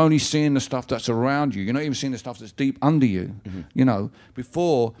and you're only seeing the stuff that's around you. You're not even seeing the stuff that's deep under you. Mm-hmm. You know,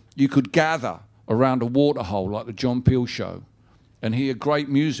 before you could gather around a waterhole like the John Peel show and hear great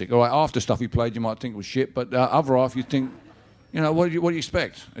music. All right, after stuff he played, you might think was shit, but other half you think, you know, what do you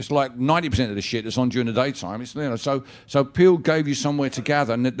expect? It's like 90% of the shit that's on during the daytime. It's, you know, so Peel gave you somewhere to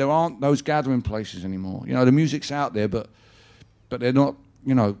gather, and there aren't those gathering places anymore. You know, the music's out there, but they're not,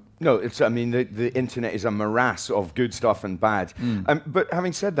 you know. No, I mean, the internet is a morass of good stuff and bad. But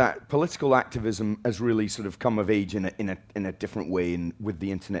having said that, political activism has really sort of come of age in a different way, and with the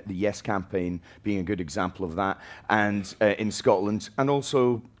internet, the Yes campaign being a good example of that, and in Scotland, and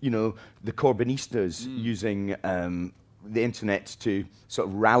also, you know, the Corbynistas using the internet to sort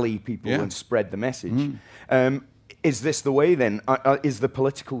of rally people and spread the message. Is this the way then? Is the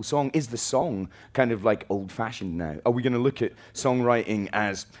political song, is the song kind of like old-fashioned now? Are we going to look at songwriting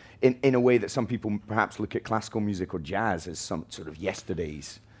as, in a way that some people perhaps look at classical music or jazz as some sort of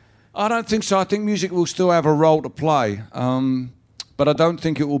yesterdays? I don't think so. I think music will still have a role to play, but I don't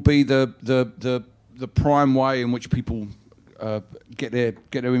think it will be the prime way in which people get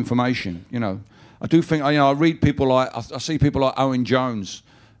their information, you know. I do think, you know, I read people like, I see people like Owen Jones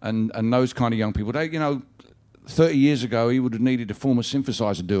and those kind of young people. They, you know, 30 years ago, he would have needed to form a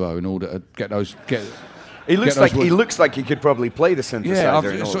synthesizer duo in order to get those. He looks like he could probably play the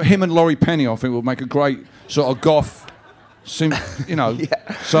synthesizer. Yeah, so him and Laurie Penny, I think, would make a great sort of goth, you know.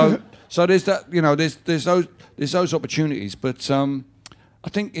 So there's that, you know, there's those opportunities, but I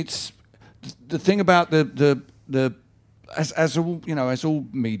think it's the thing about as all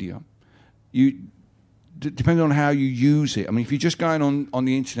media. Depending on how you use it. I mean, if you're just going on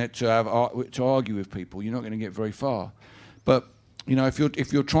the internet to argue with people, you're not going to get very far. But you know, if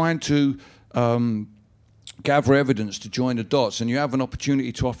you're trying to gather evidence to join the dots, and you have an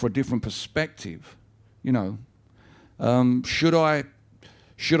opportunity to offer a different perspective, you know, should I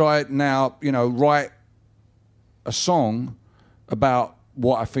now, you know, write a song about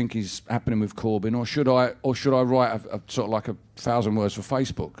what I think is happening with Corbyn, or should I write a sort of like 1,000 words for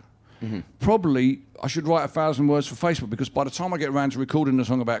Facebook? Mm-hmm. Probably I should write 1,000 words for Facebook, because by the time I get around to recording the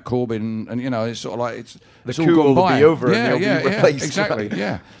song about Corbyn, and you know, it's sort of like it's all gone by. Will be over and they'll be replaced. Exactly.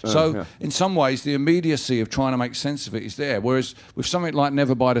 Yeah. So in some ways, the immediacy of trying to make sense of it is there. Whereas with something like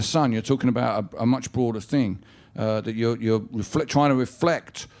Never by the Sun, you're talking about a much broader thing that you're trying to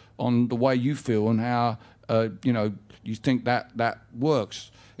reflect on the way you feel and how you know, you think that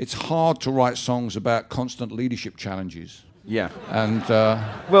works. It's hard to write songs about constant leadership challenges. Yeah, and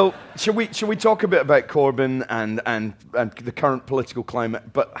well, should we talk a bit about Corbyn and the current political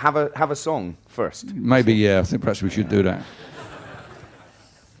climate, but have a song first? Maybe, yeah. I think perhaps we should do that.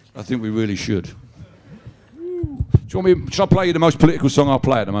 I think we really should. Do you want me? Shall I play you the most political song I'll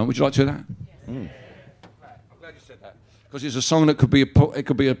play at the moment? Would you like to hear that? I'm glad you said that, because it's a song that could be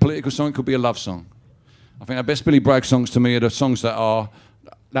a political song, it could be a love song. I think our best Billy Bragg songs to me are the songs that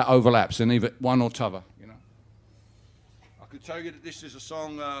overlaps in either one or t'other. I could tell you that this is a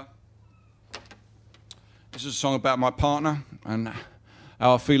song. This is a song about my partner and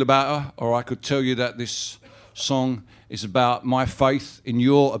how I feel about her, or I could tell you that this song is about my faith in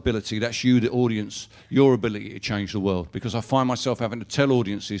your ability. That's you, the audience, your ability to change the world. Because I find myself having to tell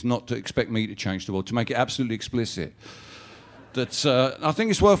audiences not to expect me to change the world, to make it absolutely explicit. That I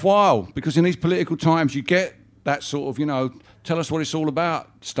think it's worthwhile, because in these political times you get that sort of, you know, tell us what it's all about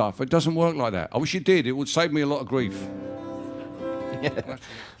stuff. It doesn't work like that. I wish it did. It would save me a lot of grief. I'll actually have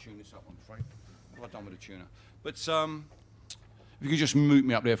to tune this up, I'm afraid. I'm not done with the tuner. But if you could just mute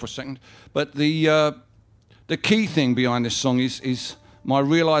me up there for a second. But the key thing behind this song is my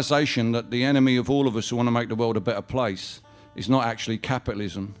realisation that the enemy of all of us who want to make the world a better place is not actually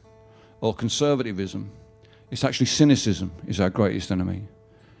capitalism or conservatism. It's actually cynicism is our greatest enemy.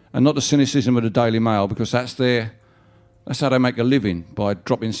 And not the cynicism of the Daily Mail, because that's how they make a living, by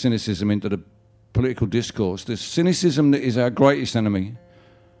dropping cynicism into the political discourse. The cynicism that is our greatest enemy,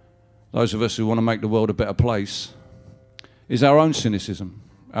 those of us who want to make the world a better place, is our own cynicism,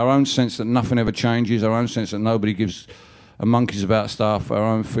 our own sense that nothing ever changes, our own sense that nobody gives a monkeys about stuff, our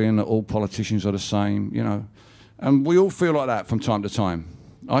own feeling that all politicians are the same, you know. And we all feel like that from time to time.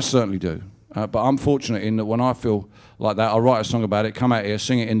 I certainly do. But I'm fortunate in that when I feel like that, I write a song about it, come out here,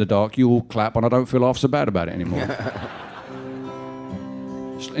 sing it in the dark, you all clap, and I don't feel half so bad about it anymore.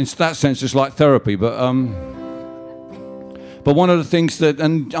 In that sense, it's like therapy. But one of the things that,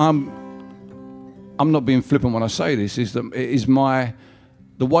 and I'm not being flippant when I say this, is that it is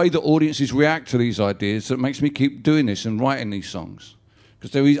the way that audiences react to these ideas that makes me keep doing this and writing these songs.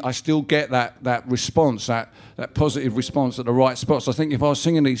 Because I still get that response, that positive response at the right spots. I think if I was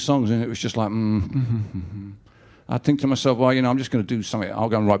singing these songs and it was just like, I'd think to myself, well, I'm just going to do something. I'll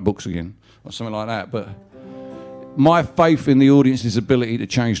go and write books again or something like that. But my faith in the audience's ability to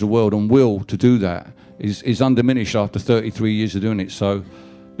change the world and will to do that is undiminished after 33 years of doing it. So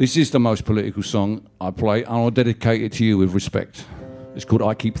this is the most political song I play, and I'll dedicate it to you with respect. It's called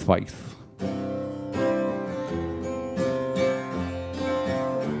I Keep Faith.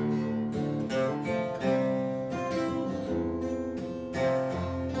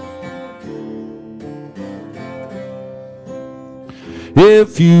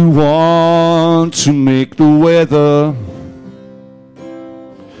 If you want to make the weather,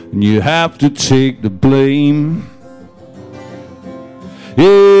 you have to take the blame.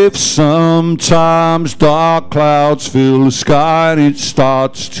 If sometimes dark clouds fill the sky and it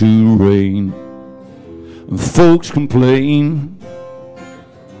starts to rain, and folks complain,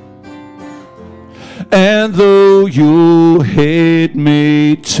 and though your head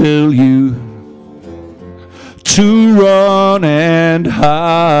may tell you to run and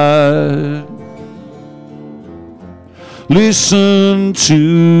hide, listen to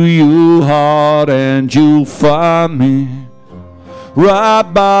your heart and you'll find me right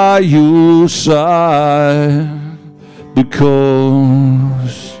by your side,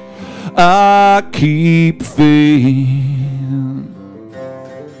 because I keep faith.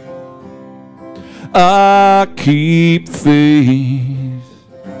 I keep faith.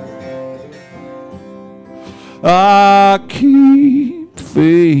 I keep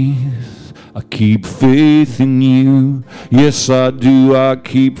faith. I keep faith in you. Yes, I do. I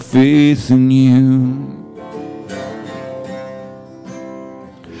keep faith in you.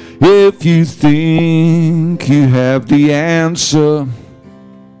 If you think you have the answer,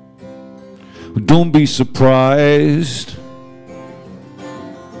 don't be surprised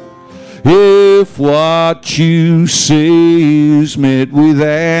if what you say is met with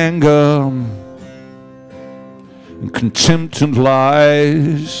anger and contempt and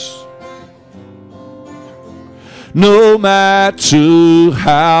lies. No matter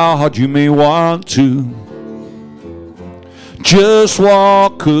how hard you may want to, just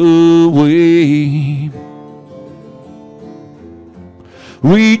walk away.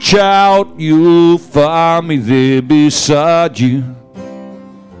 Reach out, you'll find me there beside you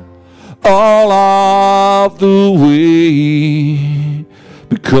all of the way,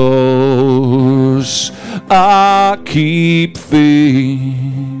 because I keep faith.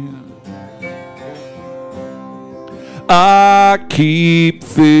 I keep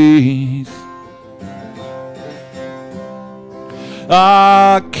faith.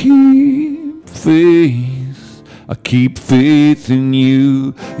 I keep faith. I keep faith in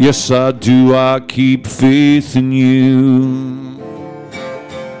you. Yes, I do. I keep faith in you.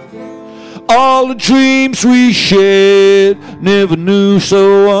 All the dreams we shared, never knew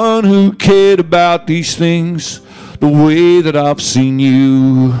someone who cared about these things the way that I've seen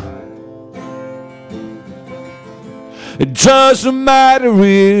you. It doesn't matter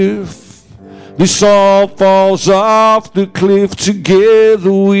if this all falls off the cliff,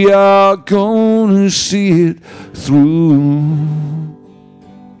 together we are gonna see it through.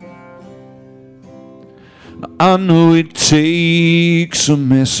 I know it takes a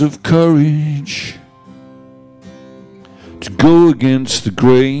mess of courage to go against the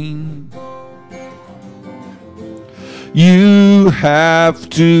grain. You have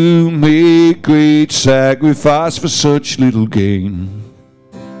to make great sacrifice for such little gain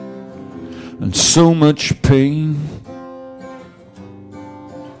and so much pain.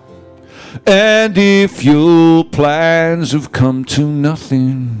 And if your plans have come to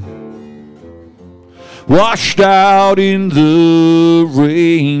nothing, washed out in the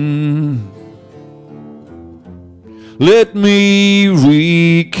rain, let me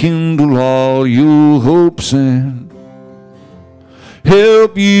rekindle all your hopes and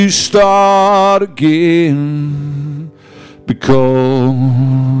help you start again,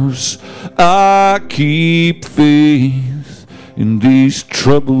 because I keep faith in these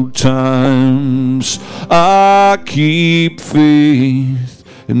troubled times. I keep faith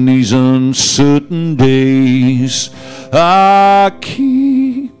in these uncertain days. I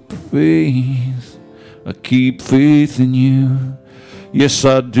keep faith. I keep faith in you. Yes,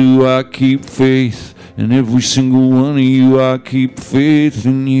 I do. I keep faith in every single one of you. I keep faith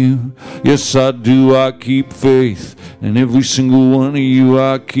in you. Yes, I do. I keep faith in every single one of you.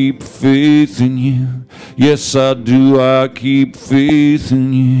 I keep faith in you. Yes, I do. I keep faith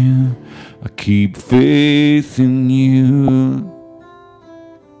in you. I keep faith in you.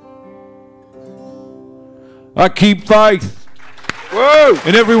 I keep faith. Whoa!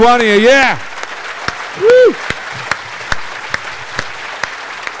 In every one of you, yeah. Woo!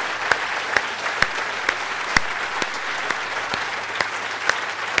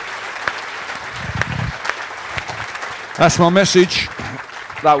 That's my message.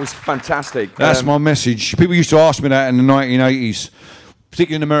 That was fantastic. That's my message. People used to ask me that in the 1980s,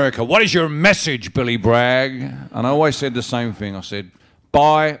 particularly in America. What is your message, Billy Bragg? And I always said the same thing. I said,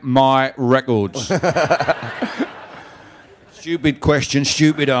 buy my records. Stupid question,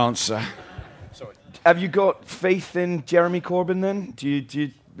 stupid answer. Have you got faith in Jeremy Corbyn then?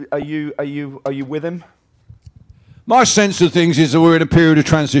 Are you with him? My sense of things is that we're in a period of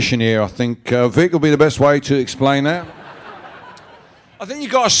transition here. I think Vic will be the best way to explain that. I think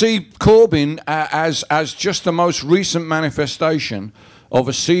you've got to see Corbyn as just the most recent manifestation of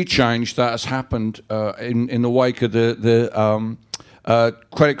a sea change that has happened in the wake of the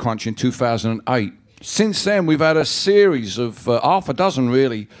credit crunch in 2008. Since then, we've had a series of half a dozen,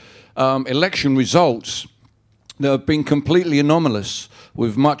 really, election results that have been completely anomalous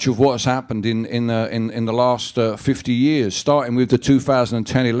with much of what has happened in the last 50 years, starting with the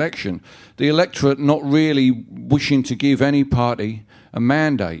 2010 election. The electorate not really wishing to give any party a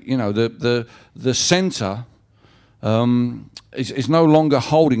mandate. You know, the centre is no longer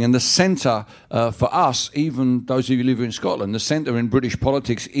holding, and the centre for us, even those of you who live in Scotland, the centre in British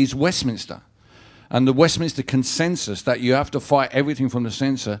politics is Westminster. And the Westminster consensus that you have to fight everything from the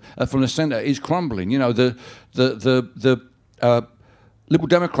centre is crumbling. You know, the Liberal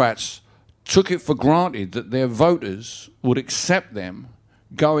Democrats took it for granted that their voters would accept them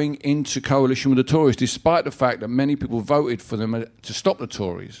going into coalition with the Tories, despite the fact that many people voted for them to stop the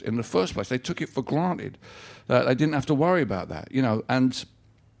Tories in the first place. They took it for granted that they didn't have to worry about that, you know. And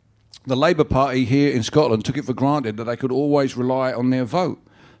the Labour Party here in Scotland took it for granted that they could always rely on their vote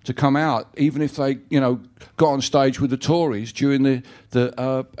to come out, even if they, you know, got on stage with the Tories during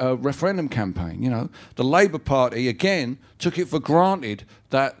the referendum campaign. You know, the Labour Party again took it for granted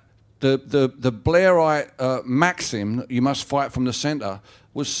that the Blairite maxim, you must fight from the centre,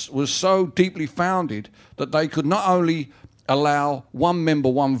 was so deeply founded that they could not only allow one member,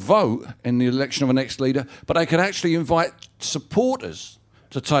 one vote in the election of a next leader, but they could actually invite supporters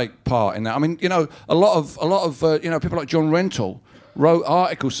to take part in that. I mean, you know, a lot of you know, people like John Rentoul wrote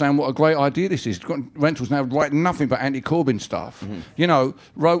articles saying what a great idea this is. Rentoul's now writing nothing but anti-Corbyn stuff. Mm-hmm. You know,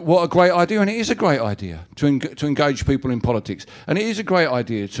 wrote what a great idea, and it is a great idea to engage people in politics, and it is a great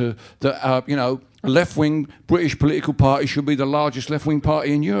idea that you know, a left-wing British political party should be the largest left-wing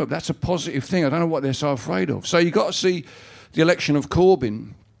party in Europe. That's a positive thing. I don't know what they're so afraid of. So you've got to see the election of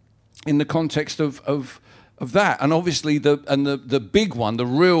Corbyn in the context of that, and obviously the big one, the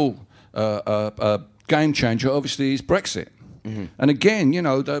real game changer, obviously, is Brexit. Mm-hmm. And again, you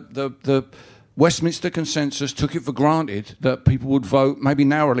know, the Westminster consensus took it for granted that people would vote, maybe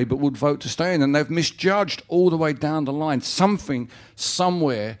narrowly, but would vote to stay in, and they've misjudged all the way down the line. Something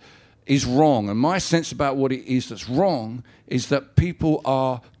somewhere is wrong, and my sense about what it is that's wrong is that people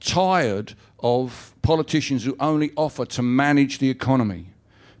are tired of politicians who only offer to manage the economy.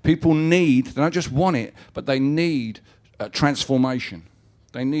 People need, they don't just want it, but they need transformation.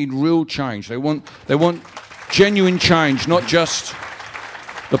 They need real change. They want genuine change, not just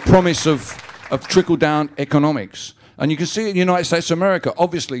the promise of trickle-down economics. And you can see in the United States of America,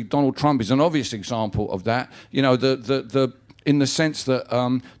 obviously Donald Trump is an obvious example of that, you know, in the sense that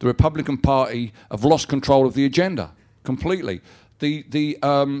the Republican Party have lost control of the agenda completely.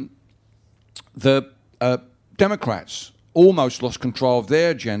 The Democrats almost lost control of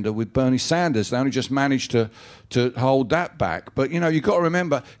their agenda with Bernie Sanders. They only just managed to hold that back. But, you know, you've got to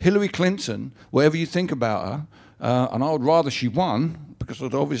remember, Hillary Clinton, whatever you think about her, and I would rather she won, because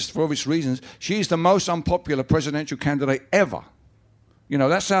for obvious reasons, she's the most unpopular presidential candidate ever. You know,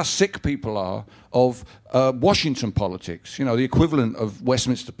 that's how sick people are of Washington politics, you know, the equivalent of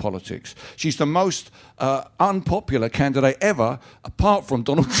Westminster politics. She's the most unpopular candidate ever, apart from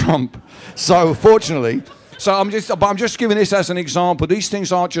Donald Trump. So, fortunately... So I'm just giving this as an example. These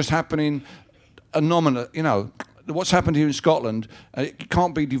things aren't just happening anomalous. You know, what's happened here in Scotland, it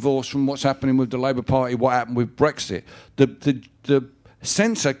can't be divorced from what's happening with the Labour Party, what happened with Brexit. The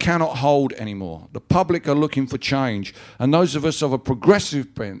centre cannot hold anymore. The public are looking for change. And those of us of a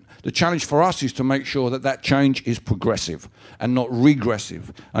progressive bent, the challenge for us is to make sure that that change is progressive and not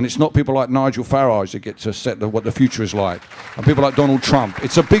regressive. And it's not people like Nigel Farage that get to set what the future is like. And people like Donald Trump.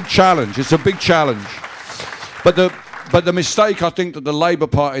 It's a big challenge. It's a big challenge. But the mistake I think that the Labour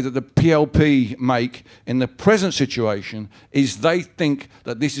Party, that the PLP make in the present situation is they think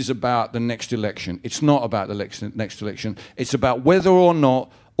that this is about the next election. It's not about the next election. It's about whether or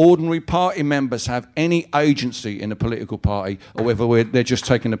not ordinary party members have any agency in the political party or whether they're just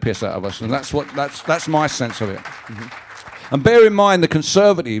taking the piss out of us. And that's my sense of it. Mm-hmm. And bear in mind the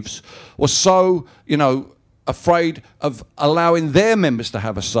Conservatives were so, afraid of allowing their members to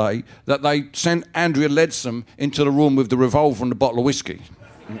have a say that they sent Andrea Leadsom into the room with the revolver and the bottle of whiskey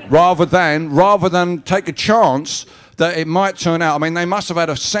rather than take a chance that it might turn out. I mean, they must have had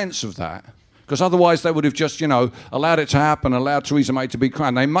a sense of that, because otherwise they would have just, allowed it to happen, allowed Theresa May to be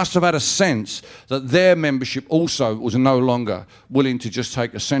crowned. They must have had a sense that their membership also was no longer willing to just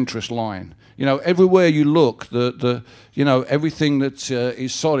take a centrist line. Everywhere you look, everything that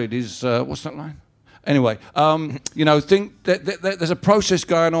is solid is, what's that line? Anyway, think that there's a process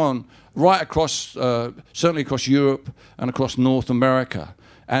going on right across, certainly across Europe and across North America.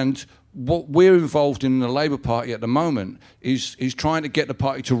 And what we're involved in the Labour Party at the moment is trying to get the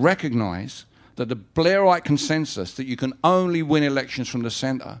party to recognise that the Blairite consensus that you can only win elections from the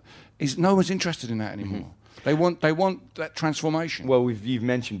centre is no one's interested in that anymore. Mm-hmm. They want that transformation. Well, you've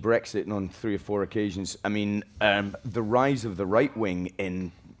mentioned Brexit on 3 or 4 occasions. I mean, the rise of the right wing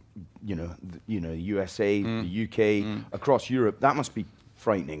in the USA, the UK, across Europe, that must be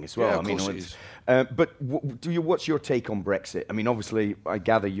frightening as well. Yeah, of course it is. But what's your take on Brexit? I mean, obviously, I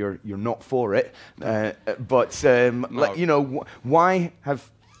gather you're not for it, but No. Why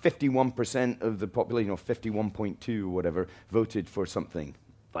have 51% of the population, or 51.2 or whatever, voted for something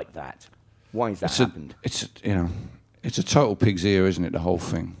like that? Why has that happened? It's a total pig's ear, isn't it? The whole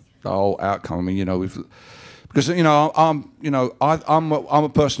thing, the whole outcome. I mean, because I'm a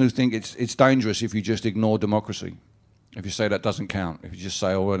person who thinks it's dangerous if you just ignore democracy. If you say that doesn't count, if you just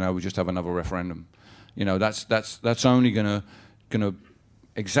say, oh no, we just have another referendum, that's only going to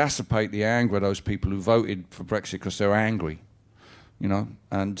exacerbate the anger of those people who voted for Brexit because they're angry.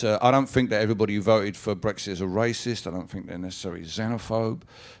 And I don't think that everybody who voted for Brexit is a racist. I don't think they're necessarily xenophobe,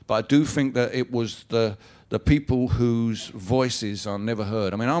 but I do think that it was the people whose voices are never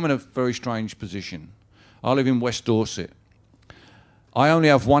heard. I mean, I'm in a very strange position. I live in West Dorset. I only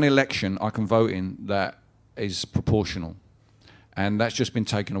have one election I can vote in that is proportional, and that's just been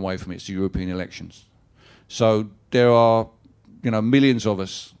taken away from me. It's the European elections. So there are, millions of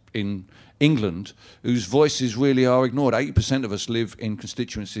us in England whose voices really are ignored. 80% of us live in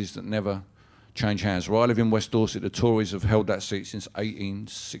constituencies that never change hands. Where I live in West Dorset, the Tories have held that seat since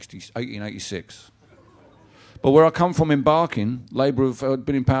 1886. But where I come from in Barking, Labour have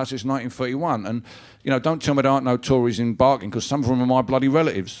been in power since 1931. And, don't tell me there aren't no Tories in Barking, because some of them are my bloody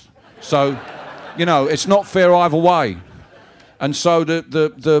relatives. So, it's not fair either way. And so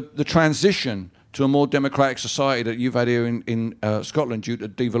the transition to a more democratic society that you've had here in Scotland due to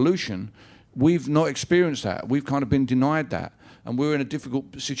devolution, we've not experienced that. We've kind of been denied that. And we're in a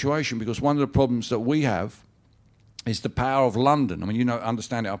difficult situation because one of the problems that we have is the power of London. I mean,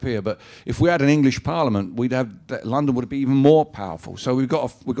 understand it up here, but if we had an English Parliament, London would be even more powerful. So we've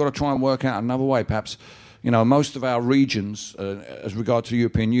got to try and work out another way. Perhaps, most of our regions, as regard to the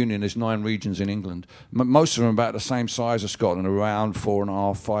European Union, there's 9 regions in England. Most of them are about the same size as Scotland, around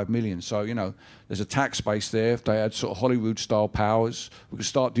 4.5, 5 million. So, there's a tax base there. If they had sort of Hollywood-style powers, we could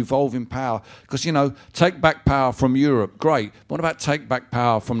start devolving power. Because, take back power from Europe, great. What about take back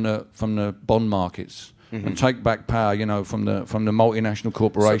power from the bond markets? Mm-hmm. And take back power, from the multinational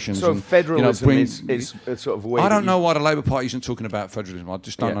corporations. So and, federalism is sort of a way. I don't know why the Labour Party isn't talking about federalism. I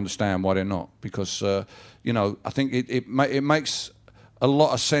just don't understand why they're not. Because I think it makes a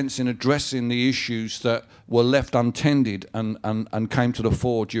lot of sense in addressing the issues that were left untended and came to the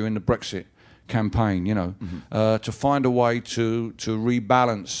fore during the Brexit campaign. To find a way to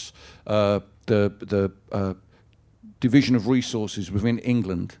rebalance the division of resources within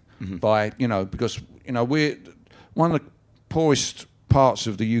England. Mm-hmm. By because we're one of the poorest parts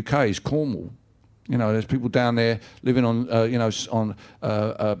of the UK is Cornwall. There's people down there living on on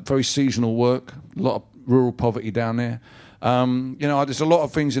very seasonal work. A lot of rural poverty down there. There's a lot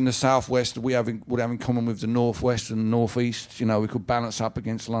of things in the southwest that would have in common with the northwest and northeast. We could balance up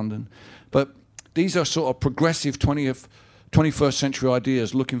against London, but these are sort of progressive 21st century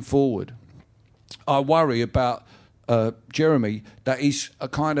ideas looking forward. I worry about Jeremy, that he's a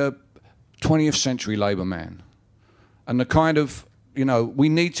kind of 20th century Labour man, and the kind of you know, we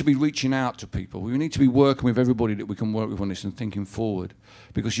need to be reaching out to people. We need to be working with everybody that we can work with on this and thinking forward,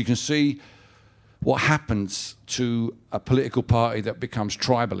 because you can see what happens to a political party that becomes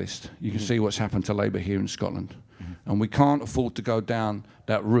tribalist. You can see what's happened to Labour here in Scotland. And we can't afford to go down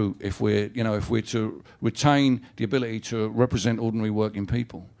that route if we're to retain the ability to represent ordinary working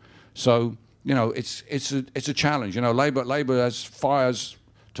people. So, you know, it's a challenge. You know, Labour has fires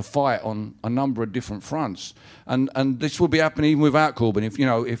to fight on a number of different fronts, and this would be happening even without Corbyn.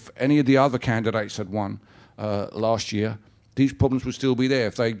 If any of the other candidates had won last year, these problems would still be there.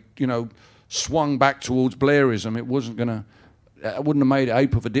 If they, swung back towards Blairism, it wouldn't have made a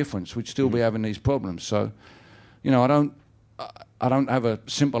ape of a difference. We'd still be having these problems. So, I don't have a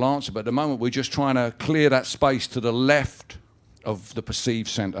simple answer, but at the moment we're just trying to clear that space to the left of the perceived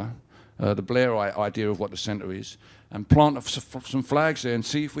centre, the Blair idea of what the centre is, and plant some flags there and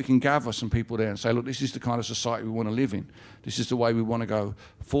see if we can gather some people there and say, look, this is the kind of society we want to live in. This is the way we want to go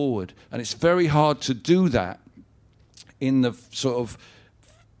forward. And it's very hard to do that in the sort of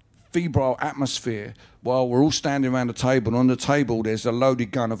febrile atmosphere while we're all standing around the table, and on the table there's a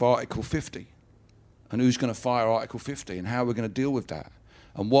loaded gun of Article 50. And who's going to fire Article 50, and how we're going to deal with that,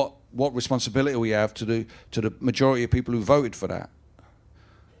 and what responsibility we have to the majority of people who voted for that.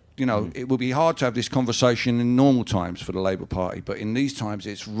 It would be hard to have this conversation in normal times for the Labour Party, but in these times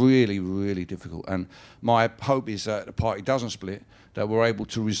it's really, really difficult. And my hope is that the party doesn't split, that we're able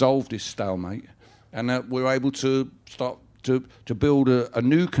to resolve this stalemate, and that we're able to start to build a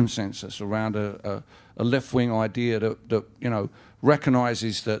new consensus around a left-wing idea that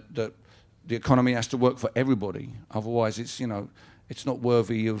recognises that the economy has to work for everybody. Otherwise, it's not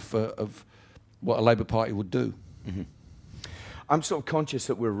worthy of what a Labour Party would do. Mm-hmm. I'm sort of conscious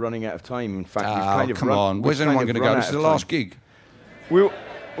that we're running out of time. In fact, we've kind of come on. Where's anyone going to go? This is the last gig.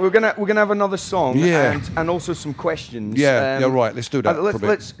 We're gonna have another song, yeah, and also some questions. Yeah, yeah, right. Let's do that.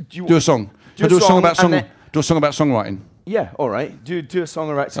 Let's do a song. Do a song about songwriting. Yeah, all right. Do a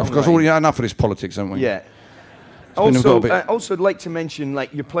song about songwriting. Of course, already had enough of this politics, haven't we? Yeah. Also, I'd like to mention,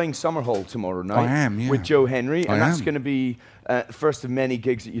 you're playing Summerhall tomorrow night. I am, yeah. With Joe Henry, and that's going to be the first of many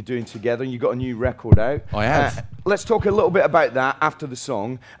gigs that you're doing together, and you've got a new record out. I have. Let's talk a little bit about that after the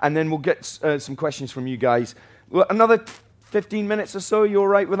song, and then we'll get some questions from you guys. Well, another 15 minutes or so, you all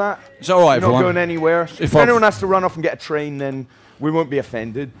right with that? It's all right, You're not going anywhere. If anyone has to run off and get a train, then we won't be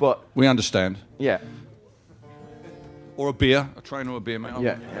offended, but... We understand. Yeah. Or a beer. A train or a beer, mate.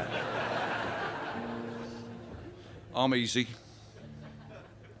 Yeah. I'm easy.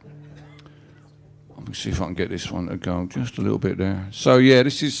 Let me see if I can get this one to go just a little bit there. So yeah,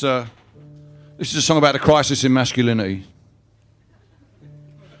 this is a song about the crisis in masculinity.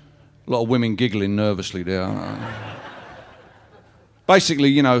 A lot of women giggling nervously there. Basically,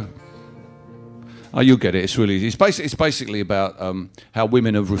 you'll get it. It's basically about how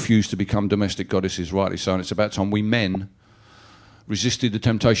women have refused to become domestic goddesses, rightly so, and it's about time we men resisted the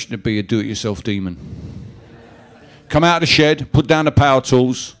temptation to be a do-it-yourself demon. Come out of the shed, put down the power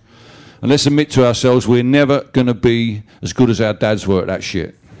tools, and let's admit to ourselves we're never going to be as good as our dads were at that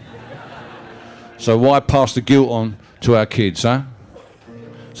shit. So why pass the guilt on to our kids, huh?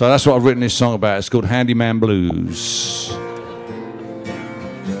 So that's what I've written this song about. It's called Handyman Blues.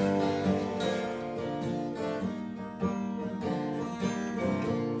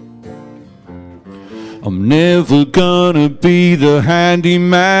 I'm never gonna be the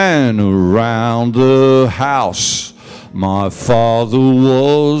handyman around the house my father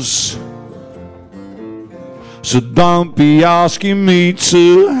was. So don't be asking me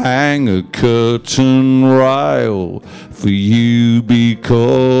to hang a curtain rail for you,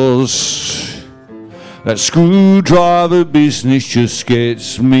 because that screwdriver business just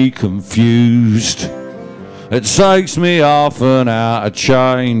gets me confused. It takes me half an hour to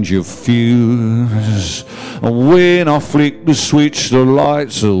change a fuse, and when I flick the switch the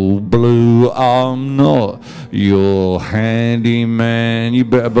light's all blue. I'm not your handyman, you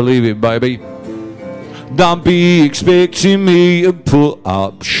better believe it, baby. Don't be expecting me to put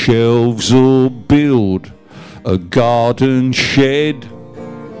up shelves or build a garden shed,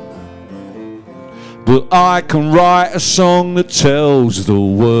 but I can write a song that tells the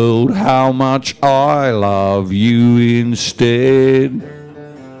world how much I love you instead.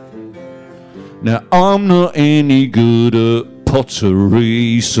 Now I'm not any good at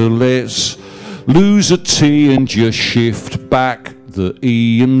pottery, so let's lose a T and just shift back the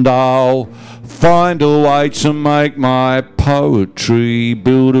E, and I'll find a way to make my poetry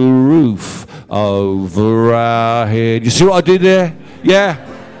build a roof over our head. You see what I did there? Yeah?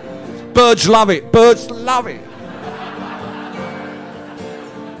 Birds love it. Birds love it.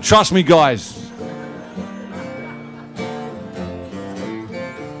 Trust me, guys.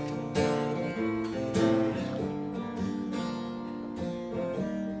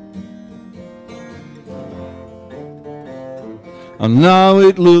 I know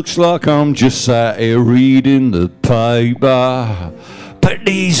it looks like I'm just sat here reading the paper, but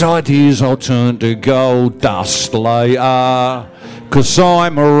these ideas I'll turn to gold dust later. 'Cause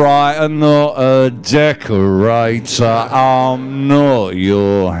I'm a writer, not a decorator. I'm not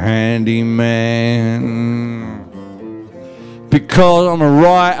your handyman. Because I'm a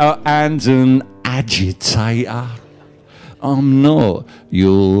writer and an agitator. I'm not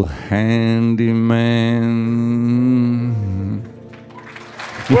your handyman.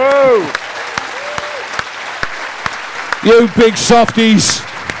 Whoa! You big softies.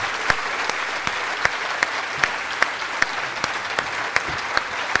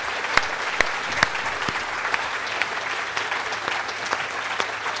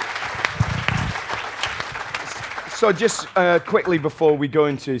 So just quickly before we go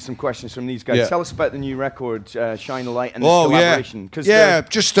into some questions from these guys, Yeah. tell us about the new record, Shine a Light, and this collaboration. 'Cause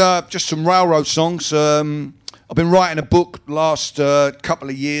just some railroad songs. I've been writing a book last couple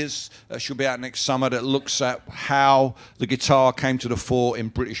of years. She'll be out next summer. That looks at how the guitar came to the fore in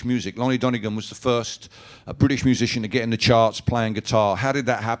British music. Lonnie Donegan was the first British musician to get in the charts playing guitar. How did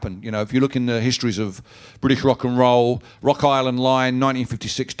that happen? You know, if you look in the histories of British rock and roll, Rock Island Line,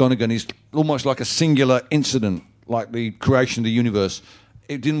 1956, Donegan is almost like a singular incident, like the creation of the universe.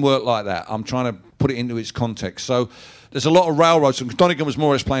 It didn't work like that. I'm trying to put it into its context. So there's a lot of railroad songs. Donegan was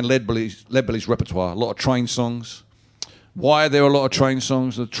more or less playing Lead Belly's repertoire, a lot of train songs. Why are there a lot of train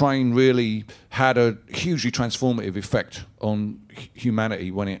songs? The train really had a hugely transformative effect on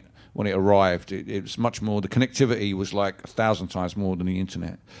humanity when it arrived. It was much more, the connectivity was like 1,000 times more than the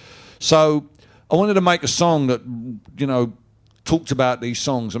internet. So I wanted to make a song that, you know, talked about these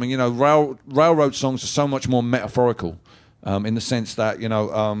songs. I mean, you know, railroad songs are so much more metaphorical in the sense that, you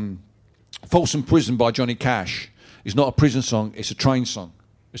know, Folsom Prison by Johnny Cash is not a prison song, it's a train song.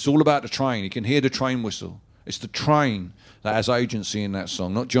 It's all about the train. You can hear the train whistle. It's the train that has agency in that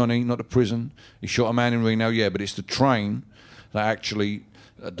song, not Johnny, not the prison. He shot a man in Reno, yeah, but it's the train that actually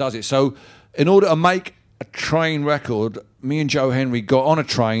does it. So in order to make a train record, me and Joe Henry got on a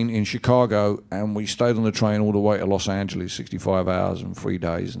train in Chicago and we stayed on the train all the way to Los Angeles, 65 hours and 3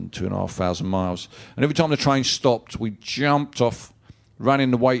 days and 2,500 miles. And every time the train stopped, we jumped off, ran in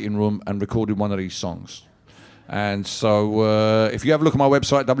the waiting room and recorded one of these songs. And so if you have a look at my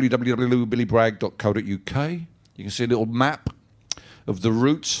website, www.billybragg.co.uk, you can see a little map of the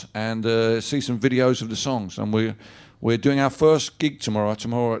routes and see some videos of the songs. And we're doing our first gig tomorrow at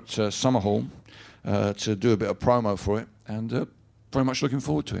Summer Hall to do a bit of promo for it. And very much looking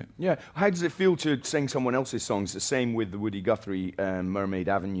forward to it. Yeah. How does it feel to sing someone else's songs? The same with the Woody Guthrie Mermaid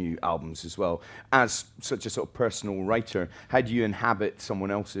Avenue albums as well. As such a sort of personal writer, how do you inhabit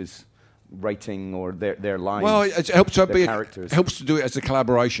someone else's writing or their lines? Well, it helps to characters. It helps to do it as a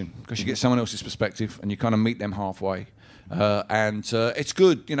collaboration because you get someone else's perspective and you kind of meet them halfway. And it's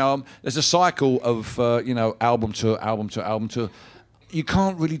good, you know. There's a cycle of you know, album to album to album to. You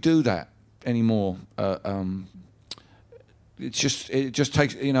can't really do that anymore. It just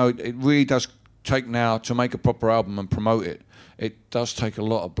takes, you know, it really does take now to make a proper album and promote it. It does take a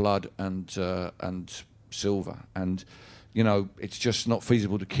lot of blood and silver, and you know, it's just not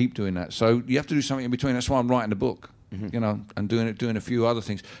feasible to keep doing that. So you have to do something in between. That's why I'm writing the book, you know, and doing a few other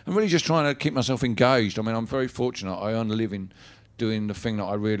things. I'm really just trying to keep myself engaged. I mean, I'm very fortunate. I earn a living doing the thing that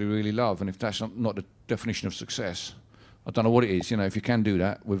I really, really love. And if that's not the definition of success, I don't know what it is. You know, if you can do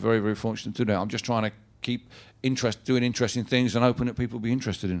that, we're very, very fortunate to do that. I'm just trying to keep doing interesting things and hoping that people will be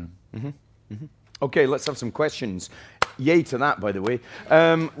interested in them. Okay, let's have some questions. Yay to that, by the way.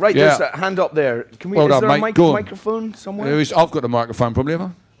 Right, Yeah. there's a hand up there. Can we? Well is done, there a mate. Go on. microphone somewhere? I've got the microphone, probably, have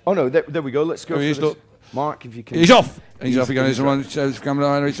I? Oh no, there we go. Let's go. There he for is, this. look. Mark, if you can. He's off. He's off He's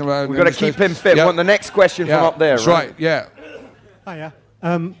again. right. We've got to keep him fit. Yeah. Want the next question from up there, That's right. Yeah. Hiya.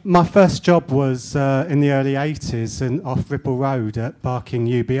 My first job was in the early 80s off Ripple Road at Barking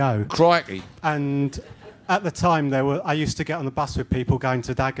UBO. Crikey. And at the time, I used to get on the bus with people going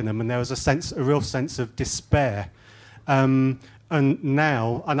to Dagenham, and there was a real sense of despair. And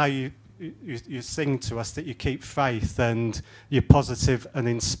now, I know you sing to us that you keep faith and you're positive and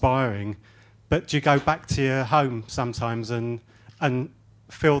inspiring, but do you go back to your home sometimes and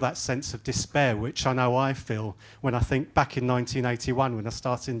feel that sense of despair, which I know I feel when I think back in 1981 when I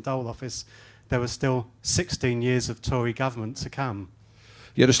started in Dole Office, there was still 16 years of Tory government to come.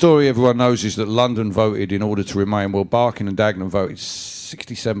 Yeah, the story everyone knows is that London voted in order to remain. Well, Barking and Dagenham voted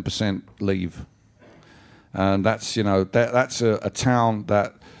 67% leave. And that's, you know, that's a town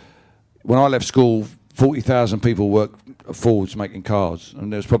that, when I left school, 40,000 people worked at Fords making cars.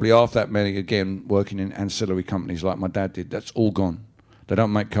 And there's probably half that many, again, working in ancillary companies like my dad did. That's all gone. They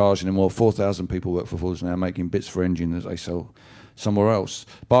don't make cars anymore. 4,000 people work for Ford now making bits for engines that they sell somewhere else.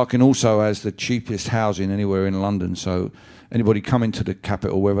 Barking also has the cheapest housing anywhere in London, so anybody coming to the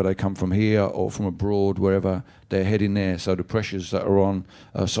capital, whether they come from here or from abroad, wherever, they're heading there. So the pressures that are on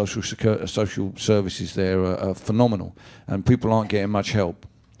social services there are phenomenal, and people aren't getting much help.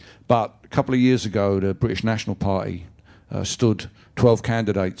 But a couple of years ago, the British National Party stood 12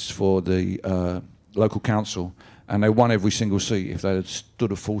 candidates for the local council, and they won every single seat. If they had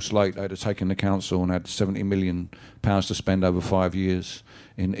stood a full slate, they'd have taken the council and had £70 million to spend over 5 years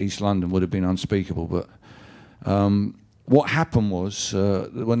in East London. Would have been unspeakable. But what happened was,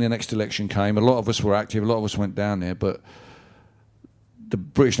 when the next election came, a lot of us were active, a lot of us went down there, but the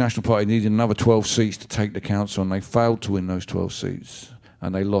British National Party needed another 12 seats to take the council, and they failed to win those 12 seats,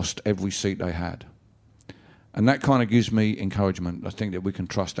 and they lost every seat they had. And that kind of gives me encouragement. I think that we can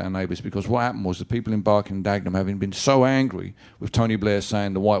trust our neighbours, because what happened was the people in Barking and Dagenham, having been so angry with Tony Blair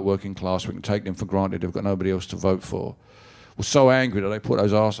saying the white working class, we can take them for granted, they've got nobody else to vote for, were so angry that they put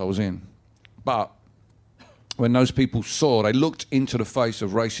those arseholes in. But when those people saw, they looked into the face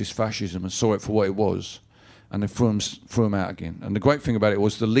of racist fascism and saw it for what it was, and they threw him out again. And the great thing about it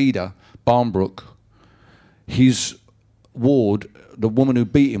was the leader, Barnbrook, his ward, the woman who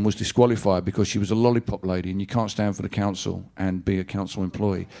beat him was disqualified because she was a lollipop lady, and you can't stand for the council and be a council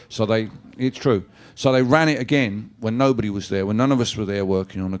employee. So it's true. So they ran it again when nobody was there, when none of us were there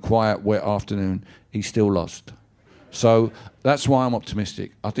working on a quiet, wet afternoon. He still lost. So that's why I'm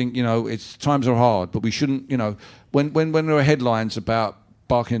optimistic. I think, times are hard, but we shouldn't, when there are headlines about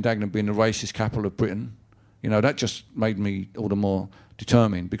Barking and Dagenham being the racist capital of Britain, that just made me all the more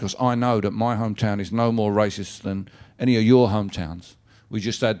determined, because I know that my hometown is no more racist than any of your hometowns. We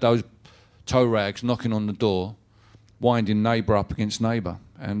just had those toe rags knocking on the door, winding neighbour up against neighbour.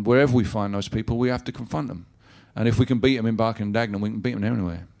 And wherever we find those people, we have to confront them. And if we can beat them in Barking and Dagenham, we can beat them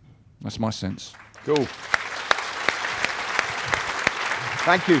anywhere. That's my sense. Cool.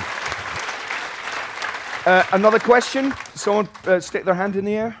 Thank you. Another question? Someone stick their hand in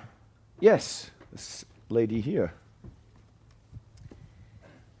the air? Yes, this lady here.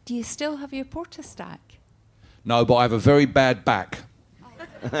 Do you still have your porta stack? No, but I have a very bad back.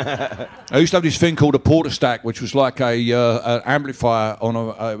 I used to have this thing called a porta stack, which was like an amplifier on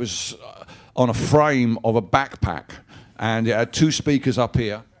it was on a frame of a backpack, and it had two speakers up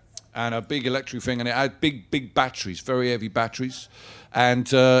here and a big electric thing, and it had big batteries, very heavy batteries,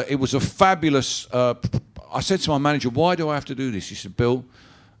 and it was a fabulous. I said to my manager, "Why do I have to do this?" He said, "Bill,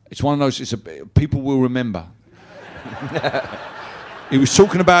 it's one of those. People will remember." He was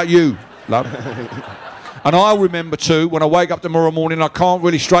talking about you, love. And I'll remember too, when I wake up tomorrow morning, I can't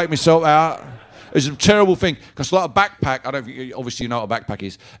really straighten myself out. It's a terrible thing, because like a backpack, obviously you know what a backpack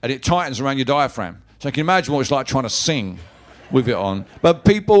is, and it tightens around your diaphragm. So you can imagine what it's like trying to sing with it on. But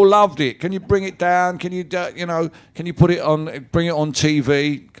people loved it. Can you bring it down? Can you, can you put it on, bring it on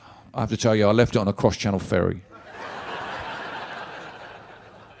TV? I have to tell you, I left it on a cross-channel ferry.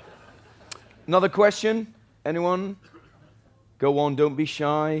 Another question? Anyone? Go on, don't be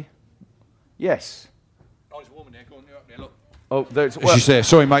shy. Yes. Oh, there's a woman there. Go on, you're up there, look. Oh, there's... She's there.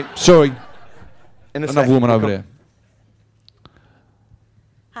 Sorry, mate. Sorry. Another woman over there.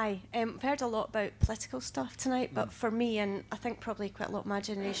 Hi. I've heard a lot about political stuff tonight, but for me, and I think probably quite a lot of my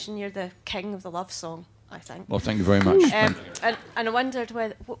generation, you're the king of the love song, I think. Well, thank you very much. And I wondered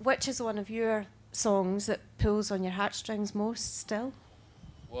which is one of your songs that pulls on your heartstrings most still?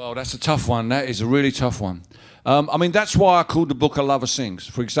 Well, that's a tough one. That is a really tough one. I mean, that's why I called the book A Lover Sings,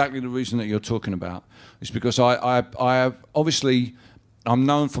 for exactly the reason that you're talking about. It's because I have, obviously, I'm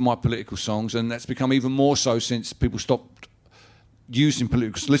known for my political songs, and that's become even more so since people stopped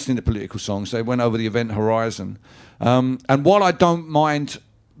listening to political songs. They went over the Event Horizon. And while I don't mind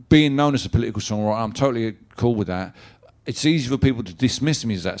being known as a political songwriter, I'm totally cool with that. It's easy for people to dismiss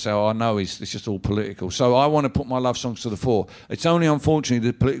me as that, so I know it's just all political. So I want to put my love songs to the fore. It's only, unfortunately,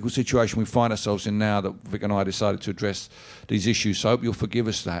 the political situation we find ourselves in now that Vic and I decided to address these issues, so I hope you'll forgive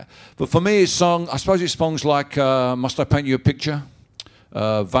us that. But for me, it's I suppose it's songs like Must I Paint You a Picture?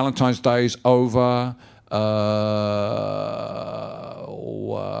 Valentine's Day is Over.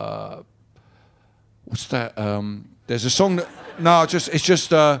 What's that? There's a song that... No, it's just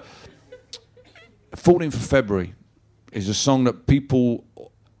 14th of February. Is a song that people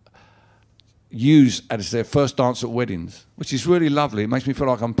use as their first dance at weddings, which is really lovely. It makes me feel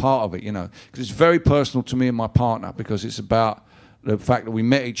like I'm part of it, because it's very personal to me and my partner, because it's about the fact that we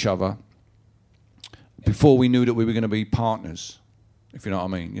met each other before we knew that we were going to be partners, if you know what I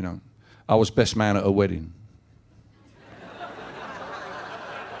mean, I was best man at a wedding.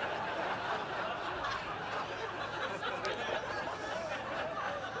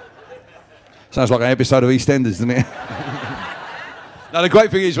 Sounds like an episode of EastEnders, doesn't it? Now, the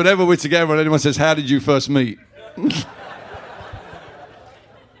great thing is, whenever we're together and anyone says, how did you first meet? It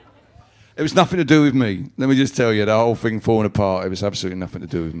was nothing to do with me. Let me just tell you, the whole thing falling apart, it was absolutely nothing to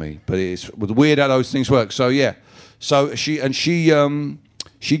do with me. But it's weird how those things work. So, yeah. So she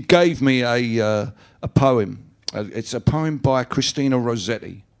gave me a poem. It's a poem by Christina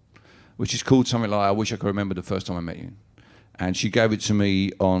Rossetti, which is called something like, I wish I could remember the first time I met you. And she gave it to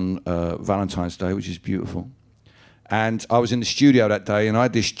me on Valentine's Day, which is beautiful. And I was in the studio that day, and I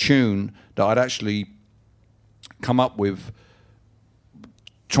had this tune that I'd actually come up with,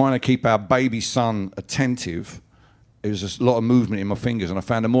 trying to keep our baby son attentive. There was a lot of movement in my fingers, and I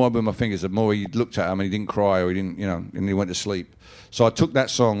found the more I moved my fingers, the more he looked at him and he didn't cry or he didn't, and he went to sleep. So I took that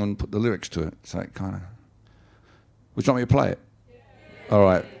song and put the lyrics to it. So it kind of... Would you like me to play it? Yeah. All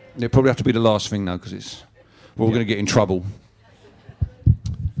right. It'll probably have to be the last thing now, because we're all going to get in trouble.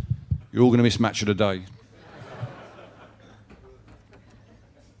 You're all going to miss Match of the Day.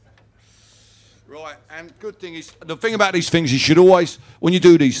 Right, and good thing is, the thing about these things, you should always, when you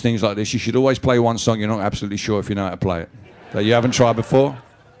do these things like this, you should always play one song you're not absolutely sure if you know how to play it, that you haven't tried before.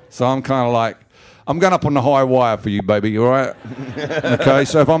 So I'm kind of like, I'm going up on the high wire for you, baby, you all right? Okay,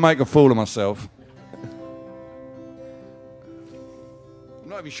 so if I make a fool of myself, I'm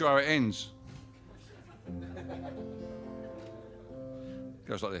not even sure how it ends. It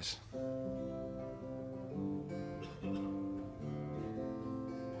goes like this.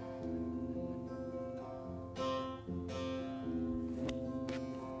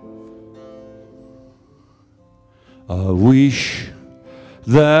 I wish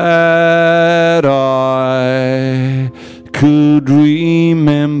that I could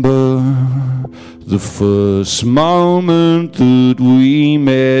remember the first moment that we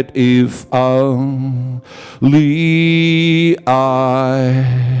met, if only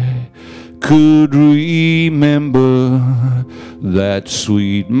I could remember that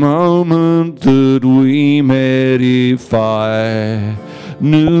sweet moment that we met, if I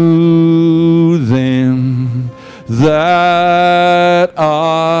knew then that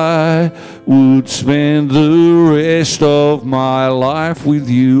I would spend the rest of my life with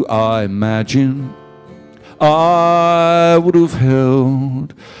you. I imagine I would have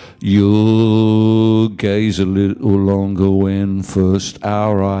held your gaze a little longer when first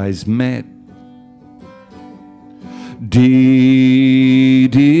our eyes met.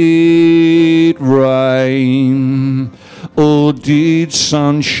 Did it rain or did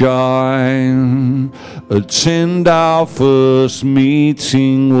sunshine attend our first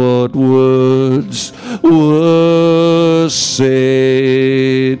meeting? What words were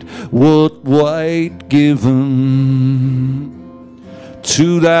said? What weight given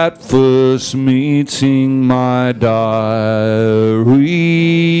to that first meeting? My diary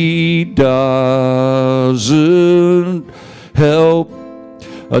doesn't help.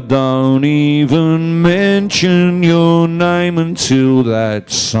 I don't even mention your name until that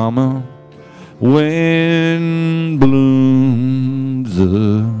summer when bloomed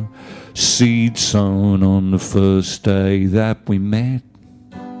the seed sown on the first day that we met.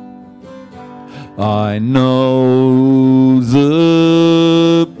 I know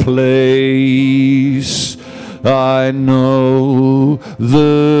the place, I know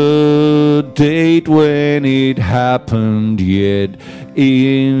the date when it happened, yet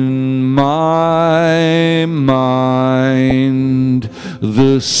in my mind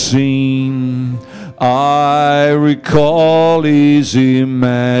the scene I recall is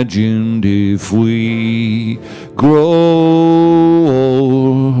imagined. If we grow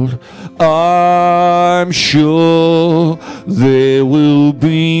old, I'm sure there will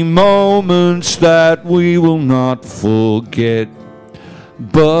be moments that we will not forget,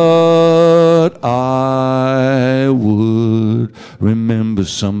 but I would remember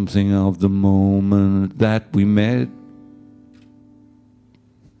something of the moment that we met.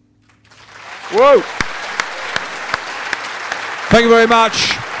 Whoa! Thank you very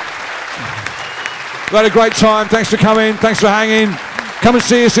much. We had a great time. Thanks for coming. Thanks for hanging. Come and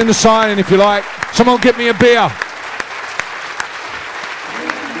see us in the signing if you like. Someone get me a beer.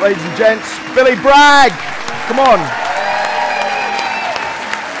 Ladies and gents, Billy Bragg, come on.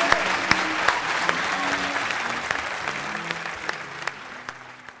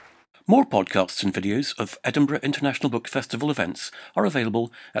 More podcasts and videos of Edinburgh International Book Festival events are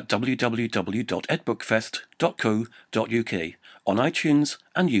available at www.edbookfest.co.uk on iTunes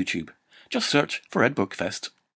and YouTube. Just search for Ed Book Fest.